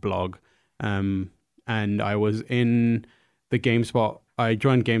my own blog, and I was in the GameSpot. I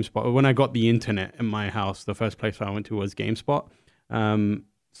joined GameSpot when I got the internet in my house. The first place I went to was GameSpot.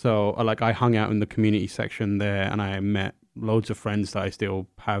 So I hung out in the community section there, and I met loads of friends that I still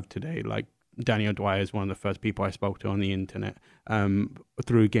have today. Like Daniel Dwyer is one of the first people I spoke to on the internet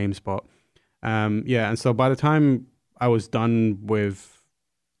through GameSpot. And so by the time I was done with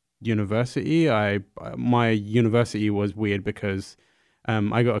university, my university was weird because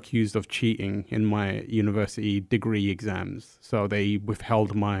I got accused of cheating in my university degree exams. So they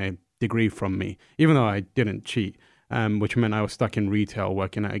withheld my degree from me, even though I didn't cheat, which meant I was stuck in retail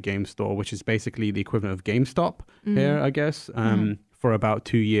working at a game store, which is basically the equivalent of GameStop here, I guess, for about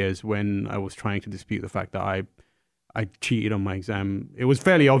 2 years, when I was trying to dispute the fact that I cheated on my exam. It was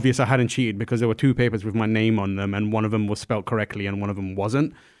fairly obvious I hadn't cheated because there were 2 papers with my name on them, and one of them was spelled correctly and one of them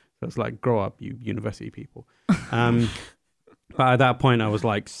wasn't. So it's like, grow up, you university people. But at that point, I was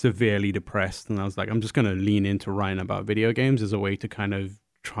like severely depressed, and I was like, I'm just gonna lean into writing about video games as a way to kind of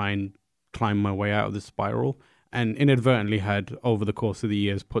try and climb my way out of the spiral. And inadvertently had over the course of the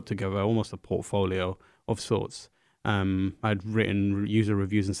years put together almost a portfolio of sorts. I'd written user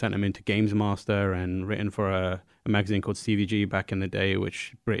reviews and sent them into Games Master, and written for a magazine called CVG back in the day,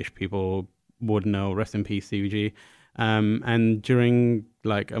 which British people would know. Rest in peace, CVG. And during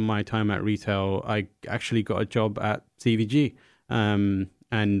like my time at retail, I actually got a job at CVG,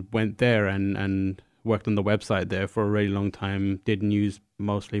 and went there and worked on the website there for a really long time. Did news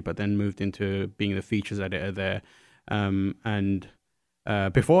mostly, but then moved into being the features editor there.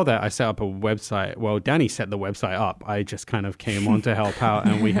 Before that, I set up a website. Well, Danny set the website up. I just kind of came on to help out,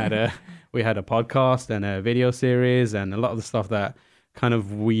 and we had a podcast and a video series, and a lot of the stuff that kind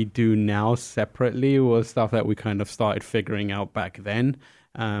of we do now separately was stuff that we kind of started figuring out back then.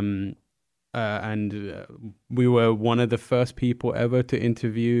 We were one of the first people ever to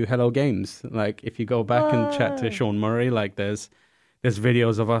interview Hello Games. Like, if you go back and chat to Sean Murray, like there's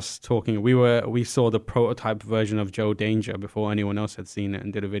videos of us talking. We saw the prototype version of Joe Danger before anyone else had seen it,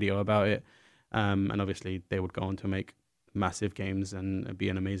 and did a video about it. And obviously they would go on to make massive games and be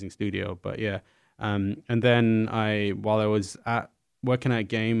an amazing studio. But yeah, and then while I was working at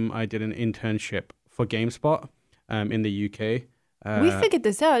Game, I did an internship for GameSpot in the UK. We figured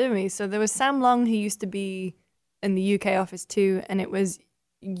this out, didn't we? So there was Sam Long, who used to be in the UK office too, and it was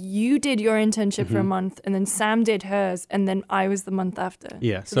you did your internship for a month, and then Sam did hers, and then I was the month after.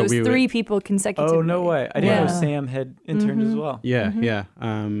 Yeah, so there was three people consecutively. Oh, no way! I didn't know Sam had interned as well. Yeah, yeah.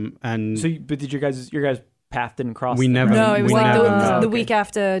 And so, but did your guys' path didn't cross? We never. No, it was like the okay. week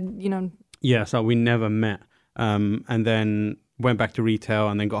after. You know. Yeah, so we never met. And then went back to retail,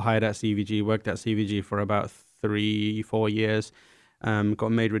 and then got hired at CVG. Worked at CVG for about 3-4 years. Got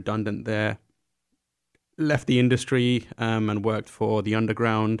made redundant there. Left the industry and worked for the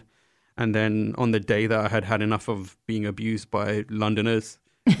Underground. And then on the day that I had had enough of being abused by Londoners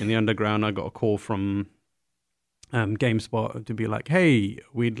in the Underground, I got a call from GameSpot to be like, hey,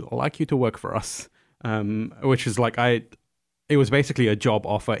 we'd like you to work for us. Which is like, it was basically a job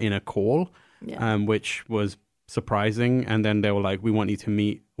offer in a call, which was surprising. And then they were like, we want you to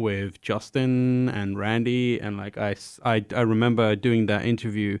meet with Justin and Randy. And like I remember doing that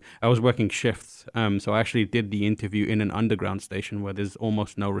interview. I was working shifts, so I actually did the interview in an underground station where there's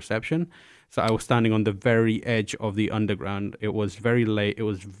almost no reception. So I was standing on the very edge of the Underground. It was very late, it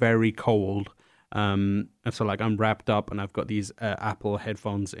was very cold, and so like I'm wrapped up and I've got these Apple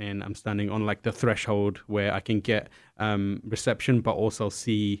headphones in. I'm standing on like the threshold where I can get reception but also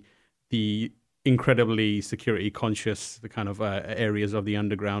see the incredibly security conscious, the kind of areas of the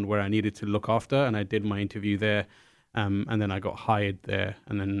Underground where I needed to look after. And I did my interview there, and then I got hired there,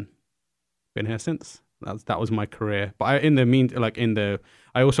 and then been here since. That was my career. But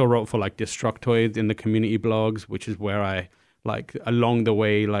I also wrote for like Destructoid in the community blogs, which is where I like along the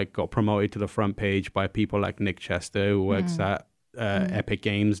way like got promoted to the front page by people like Nick Chester, who works at Epic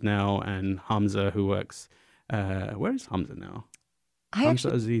Games now, and Hamza, who works where is Hamza now? Hamza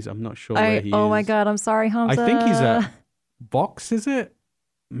Aziz, I'm not sure where he is. Oh my God, I'm sorry, Hamza. I think he's at Vox, is it?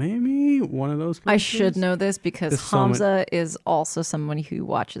 Maybe one of those places? I should know this because Hamza is also someone who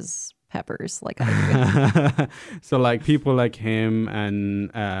watches Peppers like I do. So like people like him, and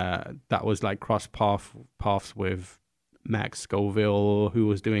that was like cross paths with Max Scoville, who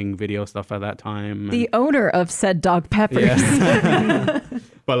was doing video stuff at that time. The owner of said Dog Peppers. Yeah.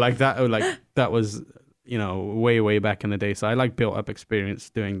 But like that was, you know, way back in the day. So I like built up experience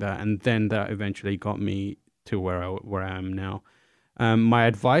doing that, and then that eventually got me to where I am now. My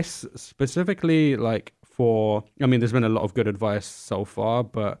advice specifically, like there's been a lot of good advice so far,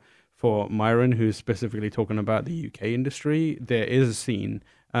 but for Myron, who's specifically talking about the UK industry, there is a scene.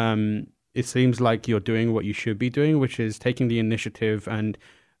 It seems like you're doing what you should be doing, which is taking the initiative and,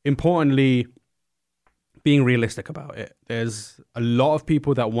 importantly, being realistic about it. There's a lot of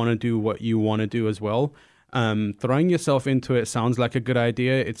people that want to do what you want to do as well. Throwing yourself into it sounds like a good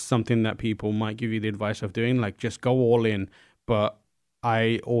idea. It's something that people might give you the advice of doing, like just go all in. But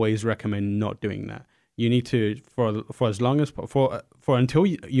I always recommend not doing that. You need to, for as long as for until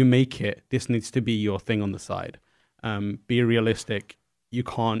you make it, this needs to be your thing on the side. Be realistic. You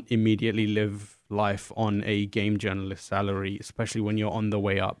can't immediately live life on a game journalist salary, especially when you're on the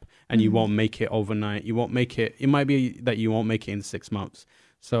way up, and you won't make it overnight. You won't make it. It might be that you won't make it in 6 months.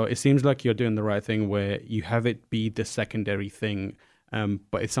 So it seems like you're doing the right thing where you have it be the secondary thing,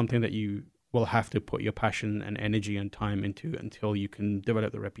 but it's something that you will have to put your passion and energy and time into until you can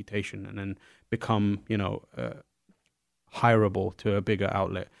develop the reputation and then become, hireable to a bigger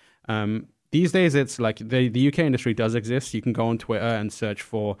outlet. these days it's like the UK industry does exist. You can go on Twitter and search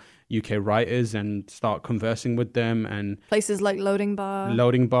for UK writers and start conversing with them, and Places like Loading Bar.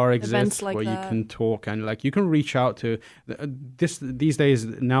 Loading Bar events exists like where that. you can talk, and like you can reach out to these days.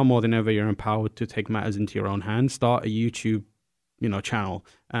 Now more than ever, you're empowered to take matters into your own hands. Start a YouTube channel,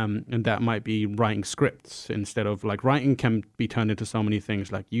 and that might be writing scripts instead of like writing can be turned into so many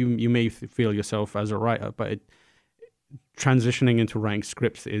things. Like you may feel yourself as a writer, but transitioning into writing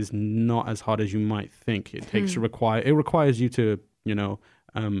scripts is not as hard as you might think. It requires you to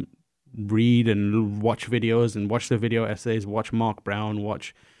read and watch videos and watch the video essays, watch Mark Brown,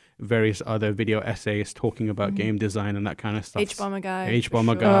 watch various other video essays talking about game design and that kind of stuff. H-Bomber Guy.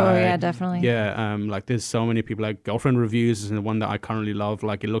 H-Bomber for Guy. sure. Oh yeah, definitely. Yeah, like there's so many people. Like Girlfriend Reviews is the one that I currently love.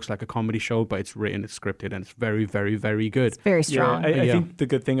 Like it looks like a comedy show, but it's written, it's scripted, and it's very, very, very good. Very strong. I Yeah. think the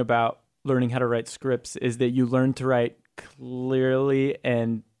good thing about learning how to write scripts is that you learn to write clearly,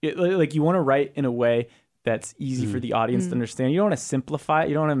 and like you want to write in a way that's easy for the audience to understand. You don't want to simplify it.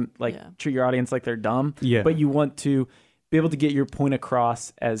 You don't want to treat your audience like they're dumb. Yeah. But you want to be able to get your point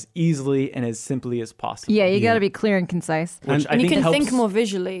across as easily and as simply as possible. Yeah, you got to be clear and concise. Which I And you think can helps. think more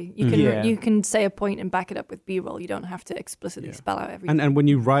visually. You can Yeah. you can say a point and back it up with B-roll. You don't have to explicitly spell out everything. And when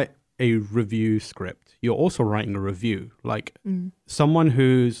you write a review script, you're also writing a review. Like someone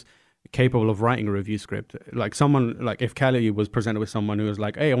who's capable of writing a review script, like someone like if Kelly was presented with someone who was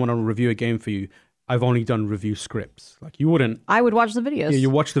like, "Hey, I want to review a game for you. I've only done review scripts." Like you wouldn't. I would watch the videos. Yeah, you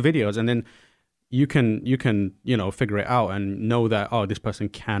watch the videos and then you can figure it out and know that this person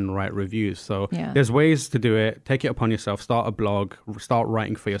can write reviews. So Yeah. there's ways to do it. Take it upon yourself. Start a blog. Start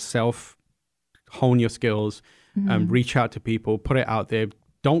writing for yourself. Hone your skills. Reach out to people. Put it out there.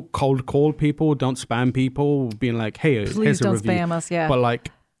 Don't cold call people. Don't spam people. Being like, "Hey, Please here's a don't review." spam us. Yeah. But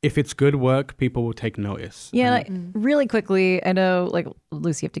like, if it's good work, people will take notice. Yeah, like, really quickly, I know, like,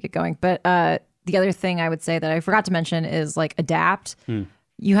 Lucy, you have to get going. But the other thing I would say that I forgot to mention is, like, adapt.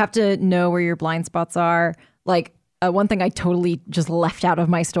 You have to know where your blind spots are. Like, one thing I totally just left out of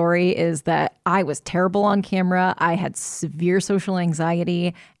my story is that I was terrible on camera. I had severe social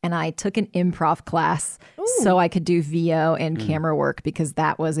anxiety, and I took an improv class so I could do VO and camera work, because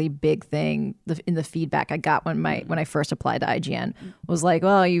that was a big thing in the feedback I got when I first applied to IGN. Was like,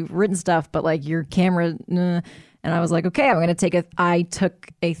 well, you've written stuff, but like your camera, nah. And I was like, okay, I'm going to I took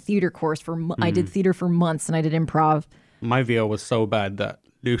a theater course I did theater for months, and I did improv. My VO was so bad that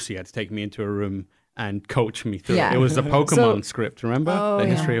Lucy had to take me into a room and coach me through Yeah. it. It was the Pokemon script, remember? The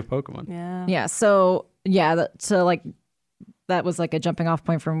history of Pokemon. yeah. Yeah. So yeah. So like that was like a jumping off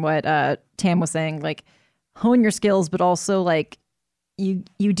point from what Tam was saying. Like hone your skills, but also like you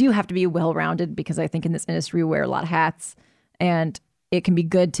do have to be well rounded, because I think in this industry we wear a lot of hats, and it can be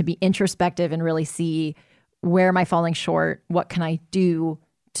good to be introspective and really see, where am I falling short? What can I do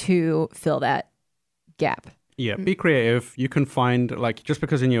to fill that gap? Yeah, be creative. You can find, like, just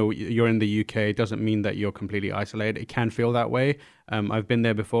because you're in the UK doesn't mean that you're completely isolated. It can feel that way. I've been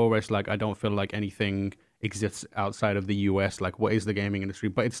there before, where it's like I don't feel like anything exists outside of the US. Like, what is the gaming industry?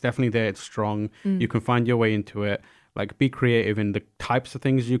 But it's definitely there. It's strong. You can find your way into it. Like, be creative in the types of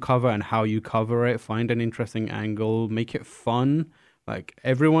things you cover and how you cover it. Find an interesting angle. Make it fun. Like,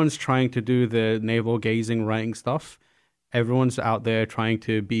 everyone's trying to do the navel gazing writing stuff. Everyone's out there trying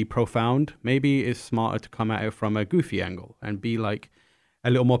to be profound. Maybe it's smarter to come at it from a goofy angle and be like a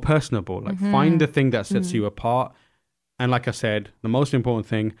little more personable. Like find the thing that sets you apart. And like I said, the most important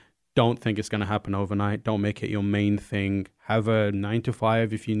thing, don't think it's going to happen overnight. Don't make it your main thing. Have a 9 to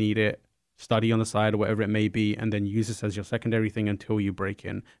 5 if you need it. Study on the side or whatever it may be, and then use this as your secondary thing until you break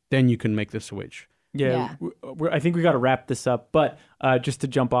in. Then you can make the switch. Yeah. I think we got to wrap this up. But just to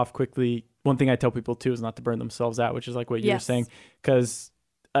jump off quickly, one thing I tell people too is not to burn themselves out, which is like what you were saying. Because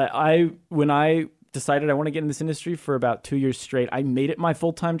when I decided I want to get in this industry for about 2 years straight, I made it my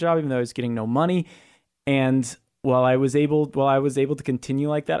full-time job, even though I was getting no money. And while I was able to continue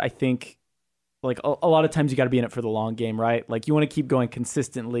like that, I think like a lot of times you got to be in it for the long game, right? Like you want to keep going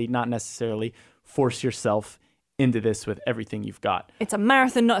consistently, not necessarily force yourself into this with everything you've got. It's a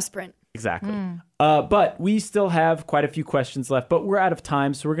marathon, not a sprint. Exactly. But we still have quite a few questions left, but we're out of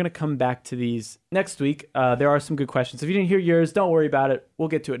time, so we're going to come back to these next week. There are some good questions. If you didn't hear yours, don't worry about it. We'll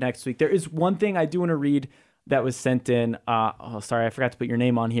get to it next week. There is one thing I do want to read that was sent in. Sorry, I forgot to put your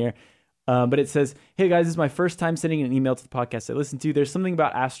name on here. But it says, hey guys, this is my first time sending an email to the podcast I listen to. There's something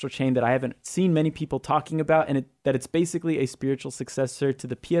about Astral Chain that I haven't seen many people talking about, and that it's basically a spiritual successor to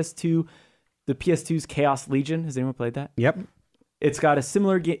the PS2, the PS2's Chaos Legion. Has anyone played that? Yep. It's got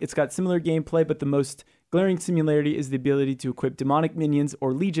similar gameplay, but the most Glaring Singularity is the ability to equip demonic minions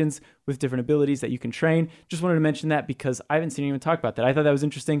or legions with different abilities that you can train. Just wanted to mention that because I haven't seen anyone talk about that. I thought that was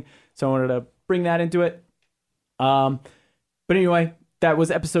interesting, so I wanted to bring that into it. But anyway, that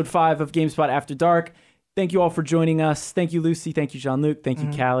was episode 5 of GameSpot After Dark. Thank you all for joining us. Thank you, Lucy. Thank you, Jean-Luc. Thank you,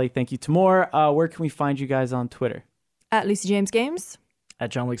 Callie. Thank you, Timur. Where can we find you guys on Twitter? At Lucy James Games.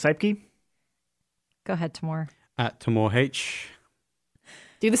 At John Luke Seipke. Go ahead, Timur. At Timur H.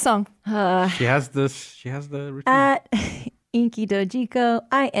 Do the song. She has the routine. At Inky Dojiko,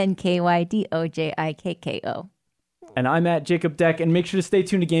 INKYDOJIKKO. And I'm at Jacob Deck. And make sure to stay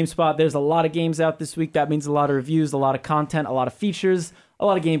tuned to GameSpot. There's a lot of games out this week. That means a lot of reviews, a lot of content, a lot of features, a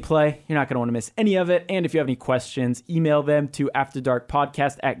lot of gameplay. You're not going to want to miss any of it. And if you have any questions, email them to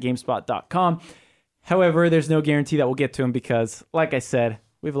afterdarkpodcast@gamespot.com. However, there's no guarantee that we'll get to them because, like I said,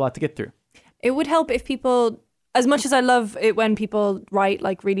 we have a lot to get through. It would help if people, as much as I love it when people write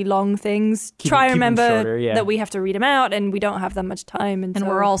like really long things, try and keep them remember shorter, yeah. that we have to read them out and we don't have that much time. And And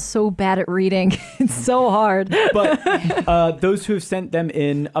so, we're all so bad at reading. It's so hard. But those who have sent them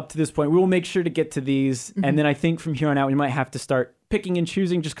in up to this point, we will make sure to get to these. And then I think from here on out, we might have to start picking and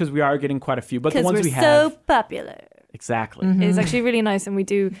choosing just because we are getting quite a few. But the because ones we're we so have. popular. Exactly. It's actually really nice. And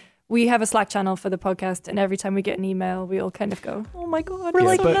we have a Slack channel for the podcast. And every time we get an email, we all kind of go, oh my God. We're Yeah,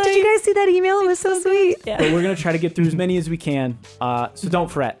 like, but- did you guys see that email? It was so sweet. Yeah. But we're going to try to get through as many as we can. So don't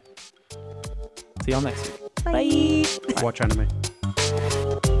fret. See y'all next week. Bye. Watch anime.